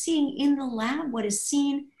what we're seeing in the lab, what is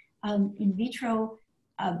seen in vitro,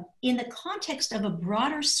 in the context of a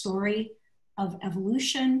broader story of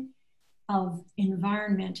evolution, of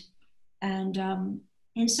environment. And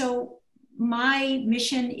so my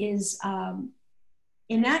mission is,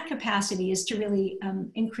 in that capacity, is to really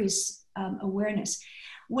increase awareness.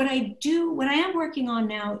 What I am working on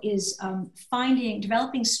now is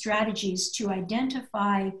developing strategies to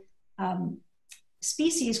identify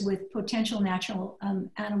species with potential natural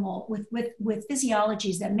animal, with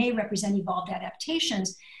physiologies that may represent evolved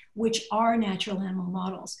adaptations, which are natural animal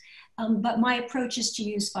models. But my approach is to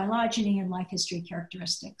use phylogeny and life history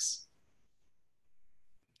characteristics.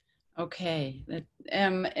 Okay,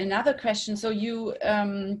 another question. So you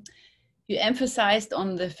emphasized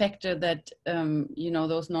on the factor that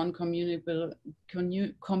those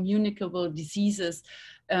non-communicable diseases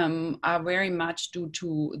are very much due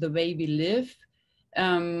to the way we live.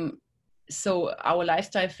 So our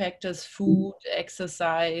lifestyle factors, food,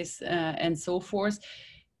 exercise, and so forth.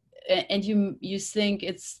 And you think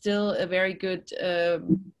it's still a very good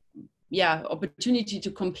opportunity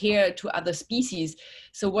to compare to other species.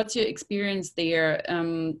 So what's your experience there?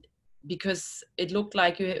 Because it looked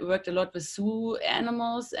like you worked a lot with zoo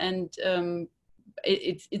animals, and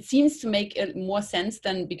it seems to make more sense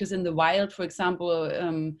than, because in the wild, for example,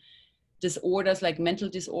 disorders like mental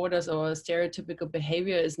disorders or stereotypical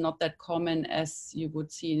behavior is not that common as you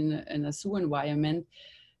would see in a zoo environment.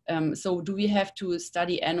 So do we have to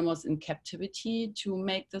study animals in captivity to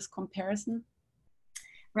make this comparison?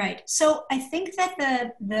 Right. So I think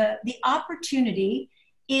that the opportunity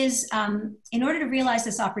is, in order to realize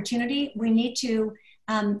this opportunity, we need to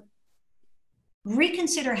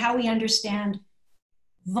reconsider how we understand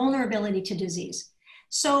vulnerability to disease.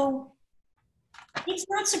 So it's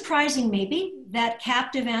not surprising maybe that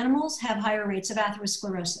captive animals have higher rates of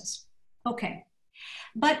atherosclerosis. Okay.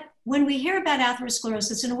 But when we hear about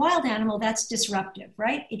atherosclerosis in a wild animal, that's disruptive,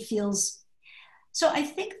 right? It feels, so I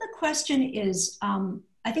think the question is,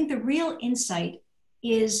 I think the real insight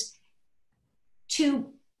is to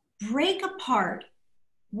break apart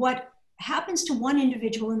what happens to one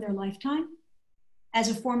individual in their lifetime as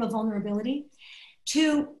a form of vulnerability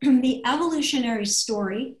to the evolutionary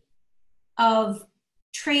story of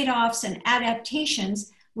trade-offs and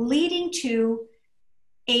adaptations leading to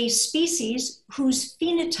a species whose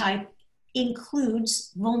phenotype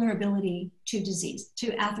includes vulnerability to disease,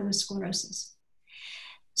 to atherosclerosis.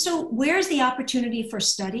 So where's the opportunity for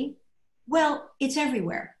study? Well, it's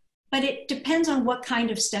everywhere, but it depends on what kind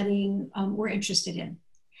of studying we're interested in.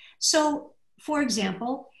 So, for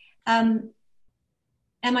example, am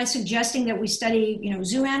I suggesting that we study,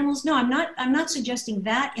 zoo animals? No, I'm not suggesting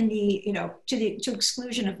that in the, to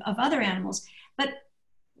exclusion of other animals. But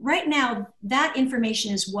right now, that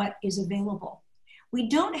information is what is available. We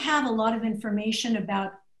don't have a lot of information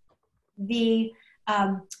about the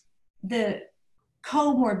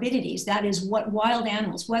comorbidities, that is what wild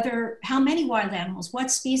animals, how many wild animals,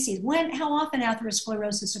 what species, how often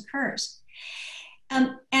atherosclerosis occurs.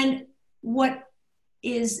 And what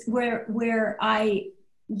is where I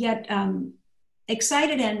get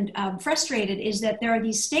excited and frustrated is that there are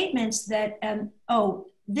these statements that,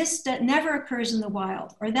 this never occurs in the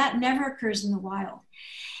wild, or that never occurs in the wild.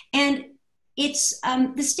 And it's,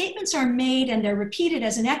 the statements are made and they're repeated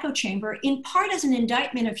as an echo chamber, in part as an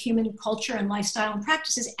indictment of human culture and lifestyle and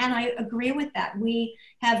practices. And I agree with that. We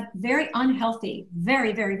have very unhealthy,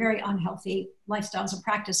 very, very, very unhealthy lifestyles and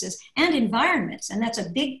practices and environments. And that's a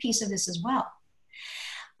big piece of this as well.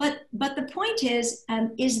 But the point is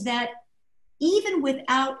that even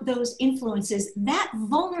without those influences, that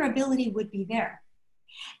vulnerability would be there.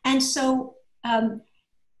 And so,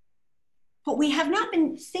 but we have not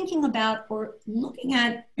been thinking about or looking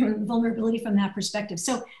at vulnerability from that perspective.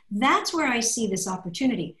 So that's where I see this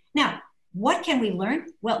opportunity. Now, what can we learn?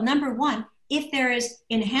 Well, number one, if there is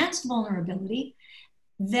enhanced vulnerability,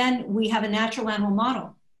 then we have a natural animal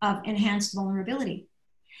model of enhanced vulnerability.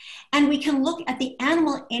 And we can look at the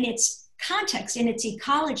animal in its context, in its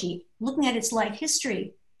ecology, looking at its life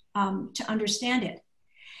history to understand it.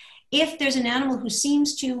 If there's an animal who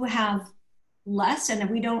seems to have less, and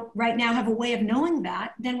we don't right now have a way of knowing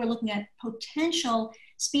that, then we're looking at potential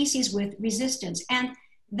species with resistance. And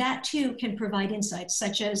that too can provide insights,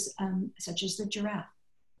 such as the giraffe.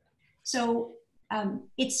 So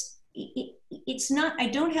it's not, I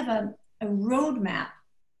don't have a roadmap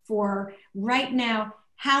for right now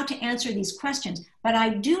how to answer these questions, but I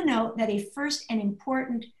do know that a first and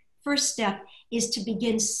important first step is to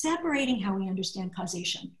begin separating how we understand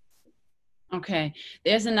causation. Okay,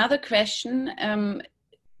 there's another question.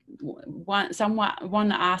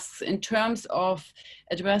 Someone asks, in terms of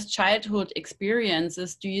adverse childhood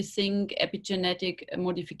experiences, do you think epigenetic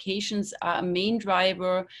modifications are a main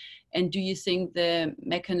driver, and do you think the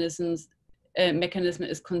mechanism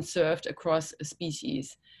is conserved across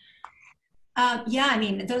species? Yeah, I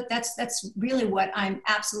mean, that's really what I'm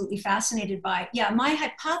absolutely fascinated by. Yeah, my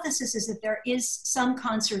hypothesis is that there is some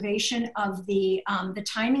conservation of the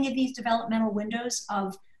timing of these developmental windows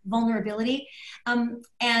of vulnerability,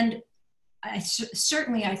 and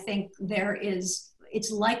certainly I think there is.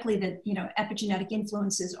 It's likely that epigenetic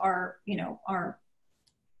influences are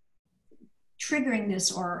triggering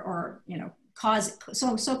this or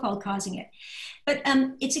so-called causing it. But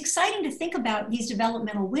it's exciting to think about these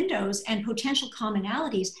developmental windows and potential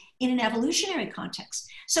commonalities in an evolutionary context.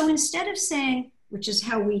 So instead of saying, which is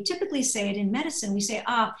how we typically say it in medicine, we say,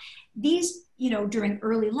 these, during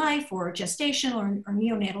early life or gestation or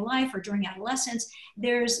neonatal life or during adolescence,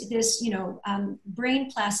 there's this,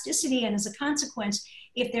 brain plasticity, and as a consequence,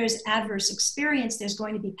 if there's adverse experience, there's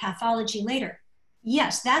going to be pathology later.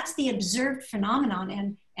 Yes, that's the observed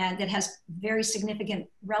phenomenon, and that has very significant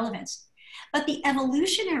relevance. But the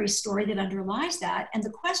evolutionary story that underlies that, and the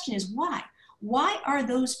question is why? Why are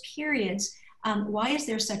those periods, why is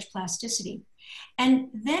there such plasticity? And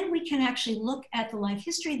then we can actually look at the life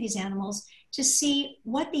history of these animals to see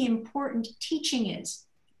what the important teaching is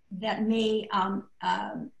that may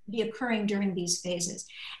be occurring during these phases.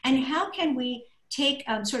 And how can we take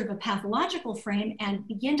sort of a pathological frame and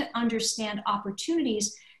begin to understand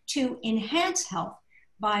opportunities to enhance health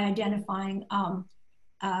by identifying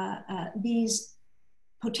these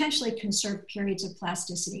potentially conserved periods of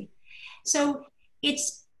plasticity. So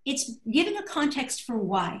it's giving a context for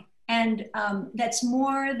why, and that's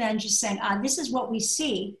more than just saying, this is what we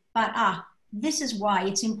see, but this is why.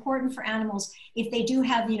 It's important for animals, if they do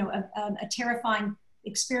have a terrifying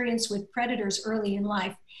experience with predators early in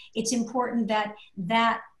life, it's important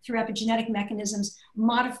that through epigenetic mechanisms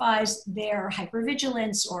modifies their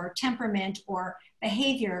hypervigilance or temperament or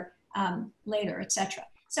behavior later, etc.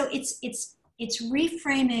 So it's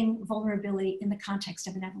reframing vulnerability in the context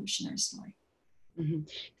of an evolutionary story. Mm-hmm.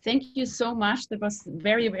 Thank you so much. That was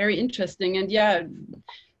very, very interesting. And yeah,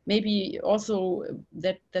 maybe also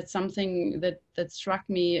that's something that struck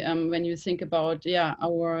me when you think about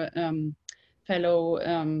our fellow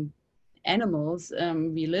animals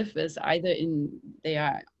we live with, either they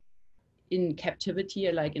are in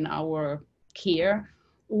captivity, like in our care,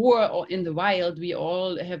 or in the wild. We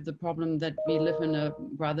all have the problem that we live in a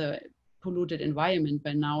rather polluted environment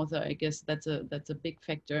by now. So I guess that's a big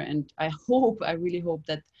factor. And I really hope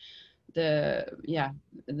that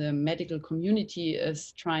the medical community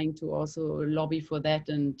is trying to also lobby for that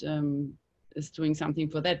and is doing something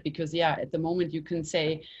for that, because at the moment you can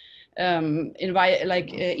say air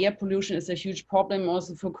pollution is a huge problem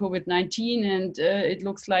also for COVID-19, and it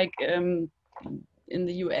looks like in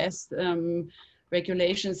the US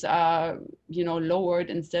regulations are lowered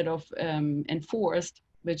instead of enforced,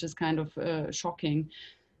 which is kind of shocking.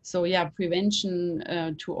 So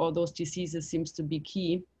prevention to all those diseases seems to be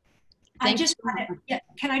key.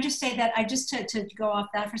 Can I just say that to go off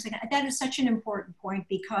that for a second, that is such an important point,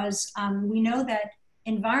 because we know that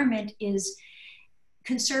environment is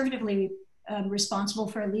conservatively responsible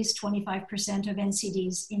for at least 25% of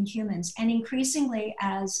NCDs in humans. And increasingly,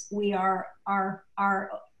 as our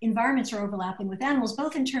environments are overlapping with animals,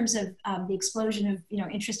 both in terms of the explosion of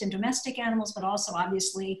interest in domestic animals, but also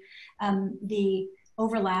obviously the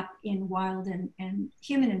overlap in wild and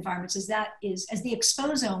human environments, as the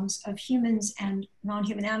exposomes of humans and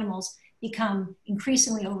non-human animals become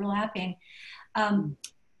increasingly overlapping.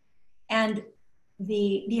 And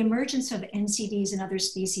the emergence of NCDs in other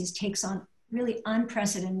species takes on really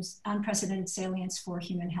unprecedented salience for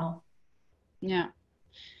human health. Yeah.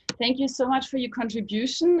 Thank you so much for your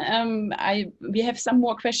contribution. We have some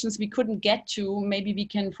more questions we couldn't get to. Maybe we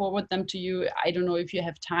can forward them to you. I don't know if you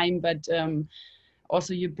have time, but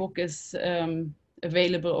also your book is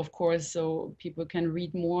available, of course, so people can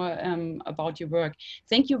read more about your work.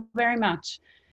 Thank you very much.